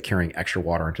your way of carrying extra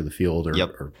water into the field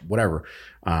or whatever.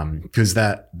 Because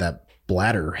that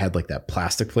bladder had like that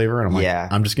plastic flavor, and I'm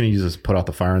like, I'm just going to use this to put out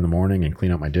the fire in the morning and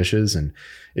clean up my dishes. And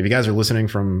if you guys are listening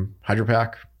from Hydro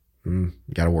Pack, you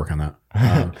got to work on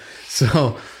that.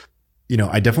 So, you know,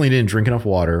 I definitely didn't drink enough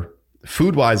water.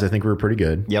 Food wise, I think we were pretty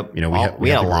good. Yep. You know, we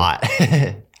had a lot.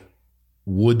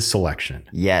 Wood selection.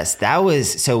 Yes, that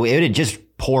was, so it had just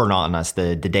poured on us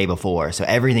the day before. So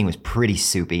everything was pretty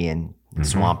soupy and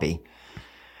swampy.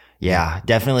 Yeah,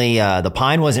 definitely. The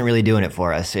pine wasn't really doing it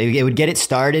for us. It would get it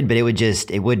started, but it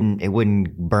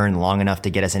wouldn't burn long enough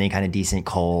to get us any kind of decent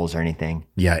coals or anything.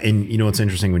 Yeah. And you know, what's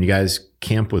interesting when you guys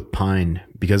camp with pine,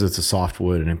 because it's a soft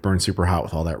wood and it burns super hot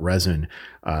with all that resin.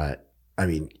 I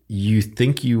mean, you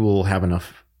think you will have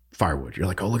enough firewood. You're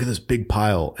like, oh, look at this big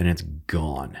pile, and it's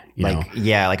gone. You know?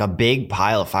 Yeah, like a big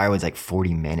pile of firewood's like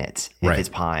 40 minutes if it's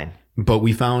pine. But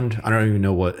we found, I don't even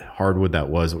know what hardwood that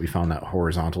was, that we found that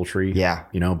horizontal tree. Yeah.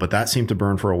 You know, but that seemed to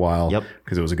burn for a while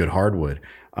because it was a good hardwood.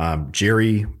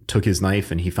 Jerry took his knife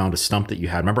and he found a stump that you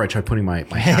had. Remember I tried putting my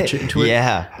hatchet into it?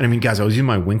 Yeah. And I mean, guys, I was using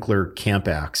my Winkler camp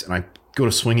axe and I go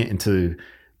to swing it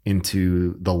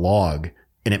into the log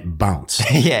and it bounced.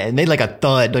 Yeah. It made like a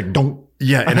thud, like don't.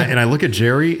 Yeah. And I look at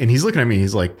Jerry and he's looking at me.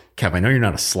 He's like, Kev, I know you're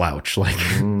not a slouch. Like,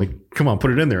 come on,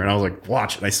 put it in there. And I was like,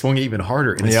 watch. And I swung it even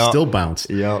harder and it still bounced.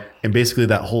 Yep. And basically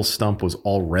that whole stump was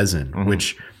all resin,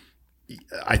 which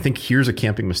I think here's a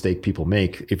camping mistake people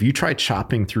make. If you try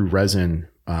chopping through resin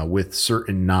with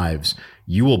certain knives,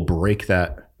 you will break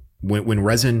that. When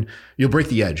resin, you'll break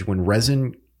the edge. When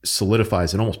resin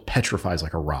solidifies, it almost petrifies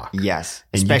like a rock. Yes.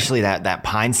 And especially that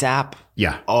pine sap.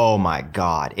 Yeah. Oh my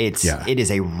God. It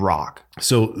is a rock.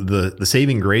 So the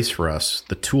saving grace for us,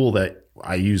 the tool that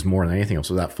I used more than anything else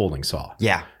was that folding saw.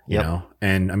 Yeah. You know?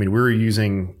 And I mean, we were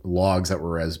using logs that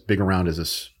were as big around as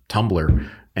this tumbler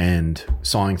and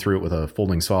sawing through it with a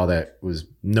folding saw that was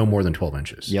no more than 12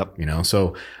 inches. Yep. You know,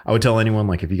 so I would tell anyone,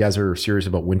 like, if you guys are serious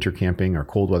about winter camping or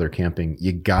cold weather camping,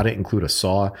 you got to include a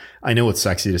saw. I know it's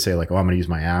sexy to say like, oh, I'm going to use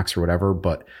my axe or whatever,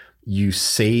 but you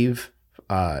save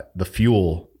the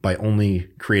fuel by only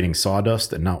creating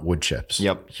sawdust and not wood chips.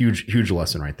 Yep. Huge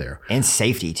lesson right there. And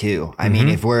safety too. I mean,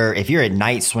 if you're at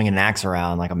night swinging an axe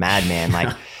around like a madman,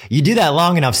 like you do that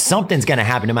long enough, something's going to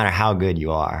happen no matter how good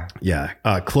you are. Yeah.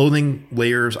 Clothing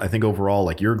layers, I think overall,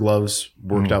 like your gloves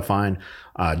worked out fine.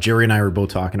 Jerry and I were both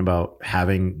talking about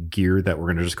having gear that we're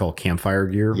going to just call campfire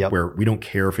gear, where we don't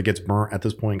care if it gets burnt at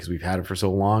this point because we've had it for so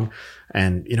long.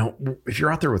 And, you know, if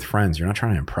you're out there with friends, you're not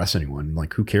trying to impress anyone.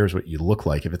 Like, who cares what you look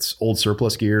like? If it's old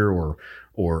surplus gear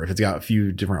or if it's got a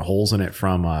few different holes in it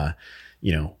from,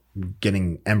 you know,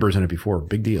 getting embers in it before,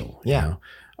 big deal. Yeah.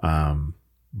 You know?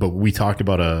 But we talked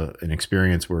about an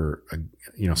experience where,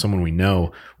 you know, someone we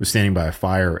know was standing by a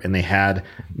fire and they had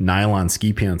nylon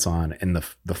ski pants on and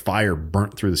the fire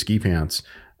burnt through the ski pants.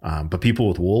 But people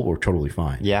with wool were totally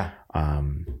fine. Yeah.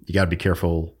 You got to be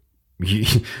careful. We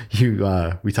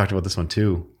talked about this one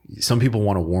too. Some people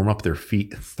want to warm up their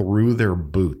feet through their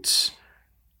boots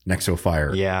next to a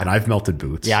fire. Yeah. And I've melted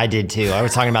boots. Yeah, I did too. I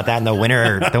was talking about that in the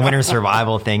winter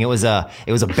survival thing. It was a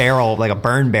barrel, like a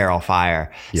burn barrel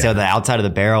fire. Yeah. So the outside of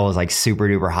the barrel was like super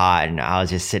duper hot. And I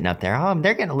was just sitting up there,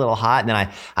 they're getting a little hot. And then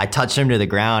I touched them to the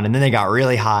ground and then they got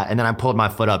really hot. And then I pulled my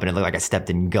foot up and it looked like I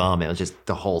stepped in gum. It was just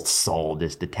the whole sole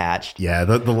just detached. Yeah.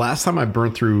 The last time I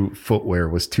burned through footwear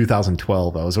was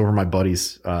 2012. I was over my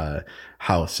buddy's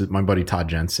house, my buddy Todd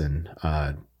Jensen,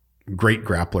 great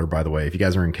grappler, by the way. If you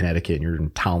guys are in Connecticut and you're in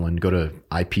Towland, go to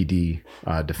IPD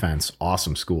Defense.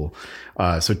 Awesome school.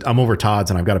 So I'm over Todd's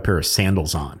and I've got a pair of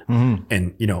sandals on.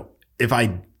 And, you know, if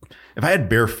I had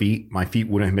bare feet, my feet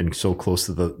wouldn't have been so close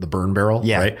to the burn barrel.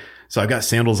 Yeah. Right. So I've got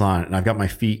sandals on and I've got my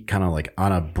feet kind of like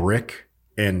on a brick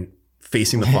and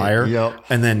facing the fire. Yep.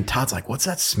 And then Todd's like, what's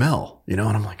that smell? You know?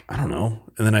 And I'm like, I don't know.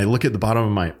 And then I look at the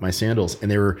bottom of my sandals and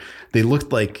they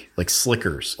looked like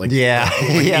slickers, like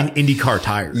IndyCar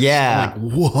tires. Yeah. I'm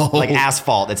like, whoa. Like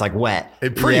asphalt. It's like wet.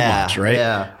 Pretty much, right?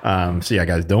 Yeah. So yeah,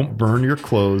 guys, don't burn your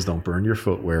clothes. Don't burn your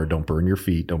footwear. Don't burn your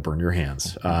feet. Don't burn your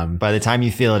hands. By the time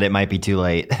you feel it, it might be too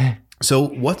late. So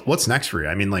what's next for you?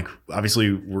 I mean, like, obviously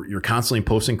you're constantly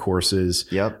posting courses.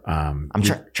 Yep. I'm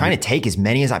trying to take as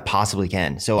many as I possibly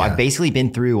can. So I've basically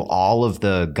been through all of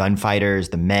the gunfighters,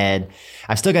 the med.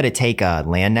 I've still got to take a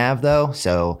land nav though.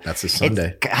 So that's a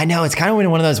Sunday. I know it's kind of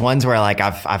one of those ones where like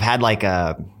I've had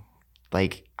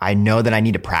I know that I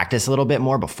need to practice a little bit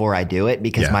more before I do it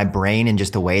because my brain and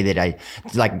just the way that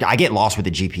I get lost with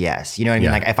the GPS. You know what I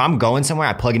mean? Like if I'm going somewhere,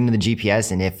 I plug it into the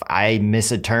GPS and if I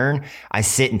miss a turn, I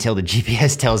sit until the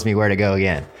GPS tells me where to go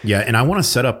again. Yeah. And I want to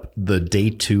set up the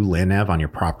day 2 land nav on your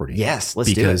property. Yes,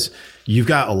 let's do it. Because you've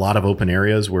got a lot of open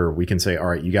areas where we can say, all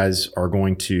right, you guys are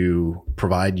going to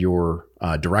provide your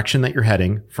direction that you're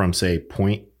heading from, say,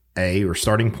 point A or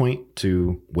starting point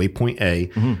to waypoint A.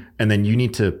 And then you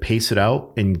need to pace it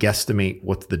out and guesstimate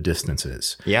what the distance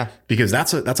is. Yeah. Because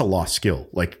that's a lost skill.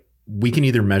 Like we can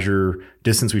either measure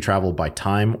distance we travel by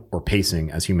time or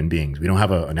pacing as human beings. We don't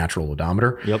have a natural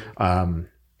odometer. Yep.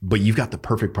 But you've got the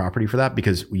perfect property for that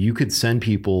because you could send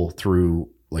people through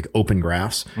like open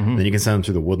grass, then you can send them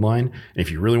through the wood line. And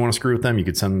if you really want to screw with them, you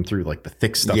could send them through like the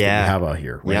thick stuff that we have out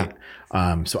here. Right.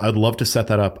 Yeah. So I'd love to set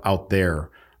that up out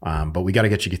there. But we got to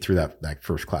get you through that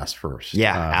first class first.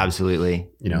 Yeah, absolutely.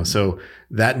 You know, so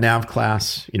that nav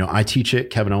class, you know, I teach it,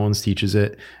 Kevin Owens teaches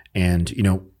it. And, you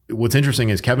know, what's interesting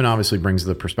is Kevin obviously brings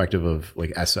the perspective of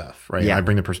like SF, right? Yeah. I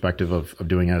bring the perspective of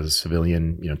doing it as a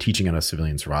civilian, you know, teaching at a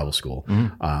civilian survival school.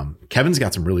 Kevin's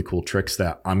got some really cool tricks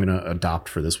that I'm going to adopt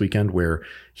for this weekend where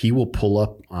he will pull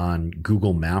up on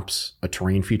Google Maps a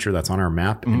terrain feature that's on our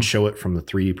map and show it from the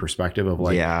 3D perspective of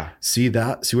like, see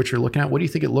what you're looking at. What do you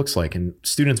think it looks like? And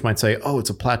students might say, oh, it's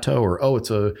a plateau, or oh,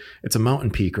 it's a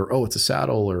mountain peak, or oh, it's a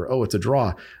saddle, or oh, it's a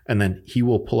draw. And then he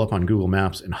will pull up on Google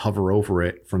Maps and hover over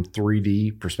it from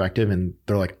 3D perspective perspective, and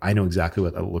they're like, I know exactly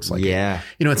what that looks like. Yeah.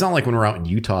 You know, it's not like when we're out in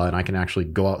Utah and I can actually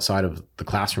go outside of the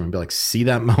classroom and be like, see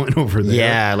that mountain over there?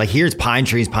 Yeah. Like here's pine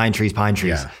trees, pine trees, pine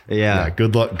trees. Yeah.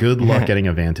 Good luck getting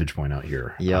a vantage point out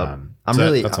here. Yep.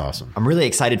 That's awesome. I'm really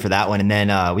excited for that one. And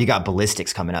then we got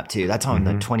ballistics coming up too. That's on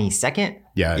the 22nd.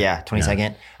 Yeah. 22nd.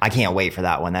 Yeah. I can't wait for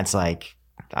that one. That's like,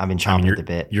 I've been chomping at the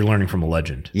bit. You're learning from a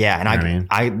legend. Yeah. And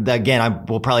I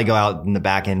will probably go out in the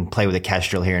back and play with a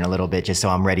Kestrel here in a little bit, just so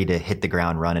I'm ready to hit the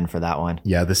ground running for that one.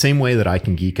 Yeah. The same way that I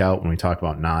can geek out when we talk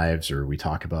about knives or we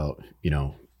talk about,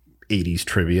 80s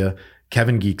trivia,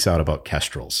 Kevin geeks out about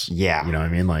Kestrels. Yeah. You know what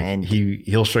I mean? Like, and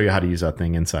he'll show you how to use that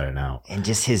thing inside and out. And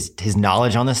just his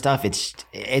knowledge on this stuff,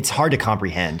 it's hard to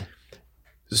comprehend.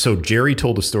 So Jerry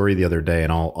told a story the other day,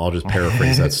 and I'll just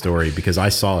paraphrase that story because I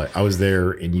saw it. I was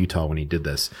there in Utah when he did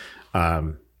this.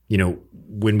 When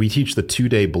we teach the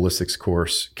 2-day ballistics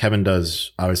course, Kevin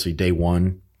does obviously day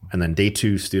 1, and then day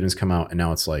 2 students come out, and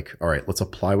now it's like, all right, let's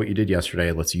apply what you did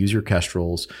yesterday. Let's use your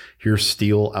Kestrels. Here's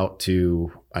steel out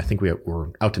to, I think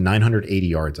we're out to 980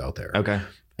 yards out there. Okay.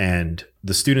 And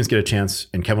the students get a chance,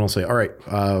 and Kevin will say, all right,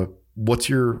 what's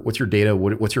your data?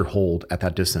 What's your hold at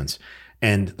that distance?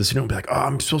 And the student will be like, oh,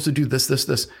 I'm supposed to do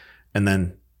this. And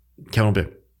then Kevin will be,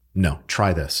 no,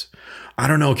 try this. I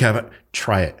don't know, Kevin,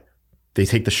 try it. They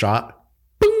take the shot,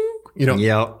 boom,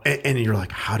 Yep. And you're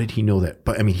like, how did he know that?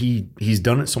 But I mean, he's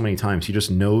done it so many times. He just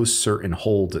knows certain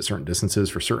holds at certain distances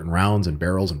for certain rounds and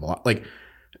barrels and like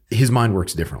his mind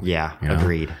works differently. Yeah,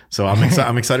 agreed. So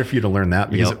I'm excited for you to learn that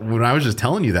because when I was just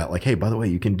telling you that, like, hey, by the way,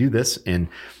 you can do this and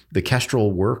the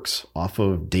Kestrel works off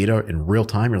of data in real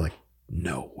time. You're like,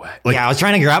 no way. Like, I was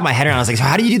trying to grab my head around. I was like, so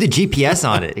how do you do the GPS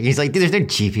on it? He's like, dude, there's no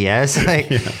GPS. Like,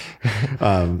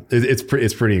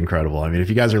 it's pretty incredible. I mean, if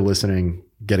you guys are listening,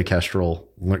 get a Kestrel,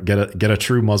 get a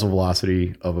true muzzle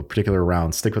velocity of a particular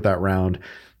round, stick with that round,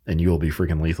 and you will be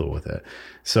freaking lethal with it.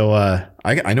 So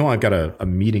I know I've got a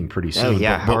meeting pretty soon. Oh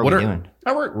yeah, how are we doing?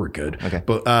 We're good. Okay,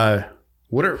 but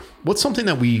what's something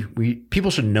that we people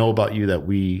should know about you that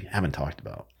we haven't talked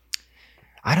about?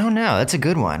 I don't know. That's a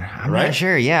good one. I'm not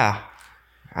sure. Yeah.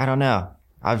 I don't know.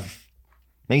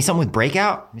 Maybe something with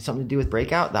Breakout. Maybe something to do with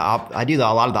Breakout. I do a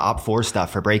lot of the Op4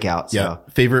 stuff for Breakout. So.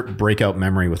 Yeah. Favorite Breakout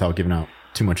memory without giving out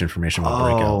too much information about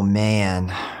Breakout. Oh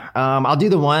man. I'll do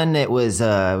the one that was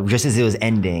just as it was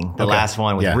ending. The last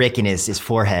one with Rick and his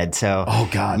forehead. So oh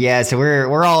god. Yeah, so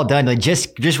we're all done. Like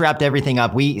just wrapped everything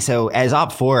up. So as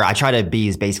Op4, I try to be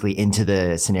as basically into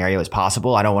the scenario as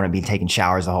possible. I don't want to be taking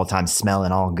showers the whole time,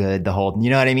 smelling all good the whole. You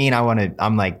know what I mean?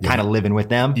 I'm like kind of living with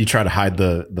them. You try to hide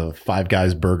the Five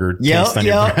Guys burger taste on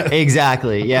your breath.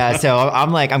 Exactly. Yeah. So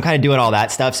I'm kind of doing all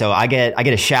that stuff. So I get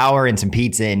a shower and some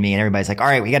pizza in me, and everybody's like, all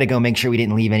right, we got to go make sure we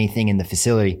didn't leave anything in the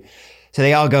facility. So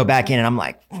they all go back in, and I'm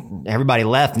like, everybody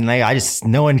left, and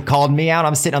no one called me out.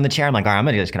 I'm sitting on the chair. I'm like, all right,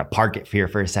 I'm just gonna park it here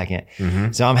for a second.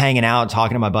 Mm-hmm. So I'm hanging out,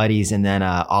 talking to my buddies, and then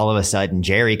all of a sudden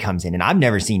Jerry comes in, and I've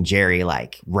never seen Jerry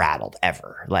like rattled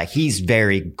ever. Like he's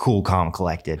very cool, calm,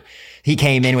 collected. He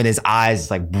came in with his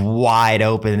eyes like wide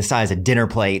open, the size of dinner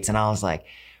plates, and I was like,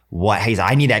 what? He's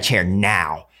like, I need that chair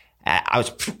now. I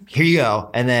was, here you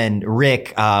go. And then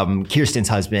Rick, Kirsten's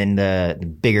husband, the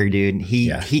bigger dude,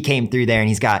 he came through there, and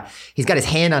he's got his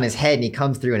hand on his head, and he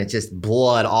comes through, and it's just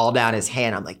blood all down his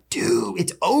hand. I'm like, dude,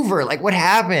 it's over. Like, what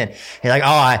happened? He's like,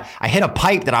 oh, I hit a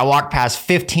pipe that I walked past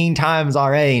 15 times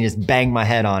already and just banged my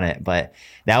head on it. But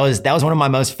that was one of my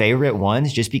most favorite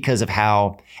ones, just because of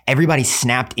how everybody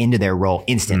snapped into their role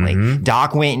instantly. Mm-hmm.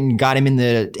 Doc went and got him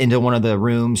into one of the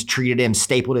rooms, treated him,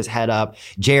 stapled his head up.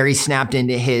 Jerry snapped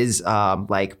into his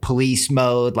like police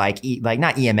mode, like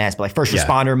not EMS, but like first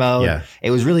responder mode. Yeah.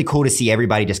 It was really cool to see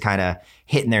everybody just kind of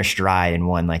hitting their stride in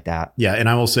one like that. Yeah, and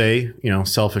I will say,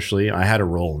 selfishly, I had a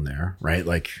role in there, right?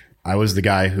 Like I was the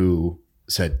guy who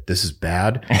said, this is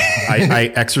bad.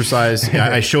 I exercised.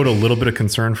 I showed a little bit of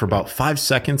concern for about 5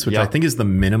 seconds, which I think is the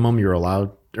minimum you're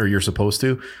allowed or you're supposed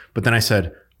to. But then I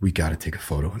said, we got to take a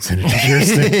photo and send it to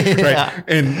Kirsten. Right.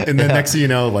 And then next thing you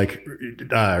know, like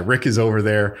Rick is over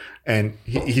there, and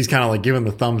he's kind of like giving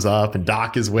the thumbs up, and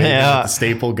Doc is waving with the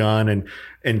staple gun.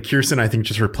 And Kirsten, I think,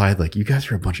 just replied like, you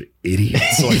guys are a bunch of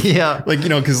idiots. Like, like,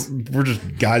 because we're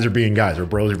just guys are being guys, or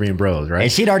bros are being bros, right?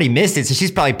 And she'd already missed it. So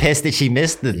she's probably pissed that she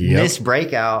missed the missed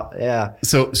breakout. Yeah.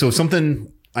 So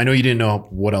something, I know you didn't know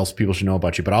what else people should know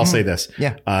about you, but I'll say this.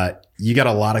 Yeah. You got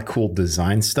a lot of cool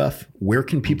design stuff. Where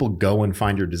can people go and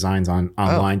find your designs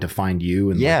online to find you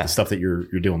and like the stuff that you're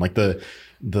doing? Like the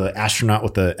astronaut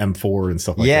with the M4 and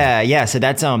stuff like that. Yeah. So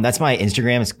that's my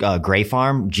Instagram. It's Grey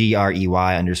Farm,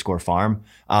 GREY_farm.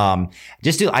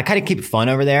 I kind of keep it fun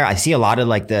over there. I see a lot of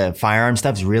like the firearm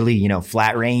stuff is really,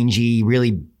 flat rangey,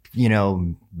 really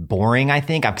boring. I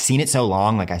think I've seen it so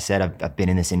long. Like I said, I've been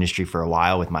in this industry for a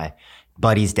while with my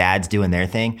buddies' dads doing their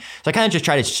thing. So I kind of just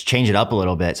try to change it up a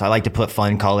little bit. So I like to put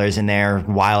fun colors in there,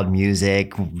 wild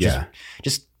music,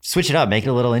 just switch it up, make it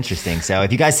a little interesting. So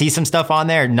if you guys see some stuff on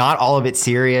there, not all of it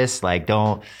serious, like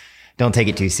don't take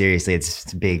it too seriously.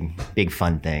 It's a big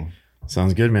fun thing.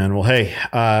 Sounds good, man. Well, hey,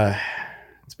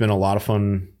 it's been a lot of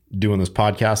fun doing this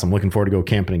podcast. I'm looking forward to go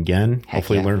camping again.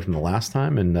 Hopefully learn from the last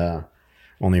time, and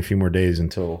only a few more days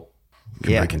until we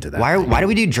can break into that. Why do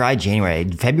we do dry January?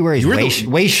 February is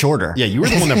way shorter. Yeah, you were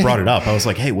the one that brought it up. I was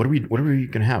like, hey, what are we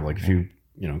gonna have? Like, if you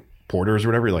porters or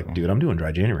whatever, you're like, dude, I'm doing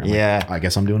dry January. I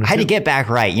guess I'm doing it. I had to get back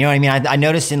right. You know what I mean? I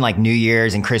noticed in like New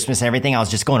Year's and Christmas and everything, I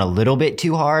was just going a little bit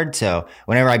too hard. So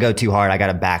whenever I go too hard, I got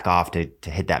to back off to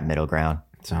hit that middle ground.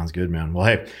 Sounds good, man. Well,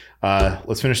 hey,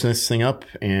 let's finish this thing up,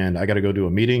 and I got to go do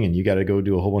a meeting, and you got to go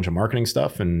do a whole bunch of marketing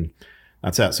stuff, and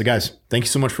that's that. So guys, thank you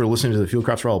so much for listening to the Field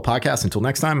Crops Survival podcast. Until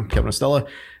next time, Kevin Estella,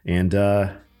 and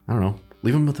I don't know,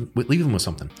 leave them with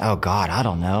something. Oh God, I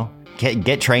don't know.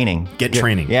 Get training. Get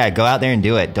training. Yeah, go out there and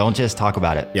do it. Don't just talk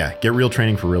about it. Yeah, get real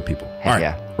training for real people. All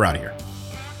right, we're out of here.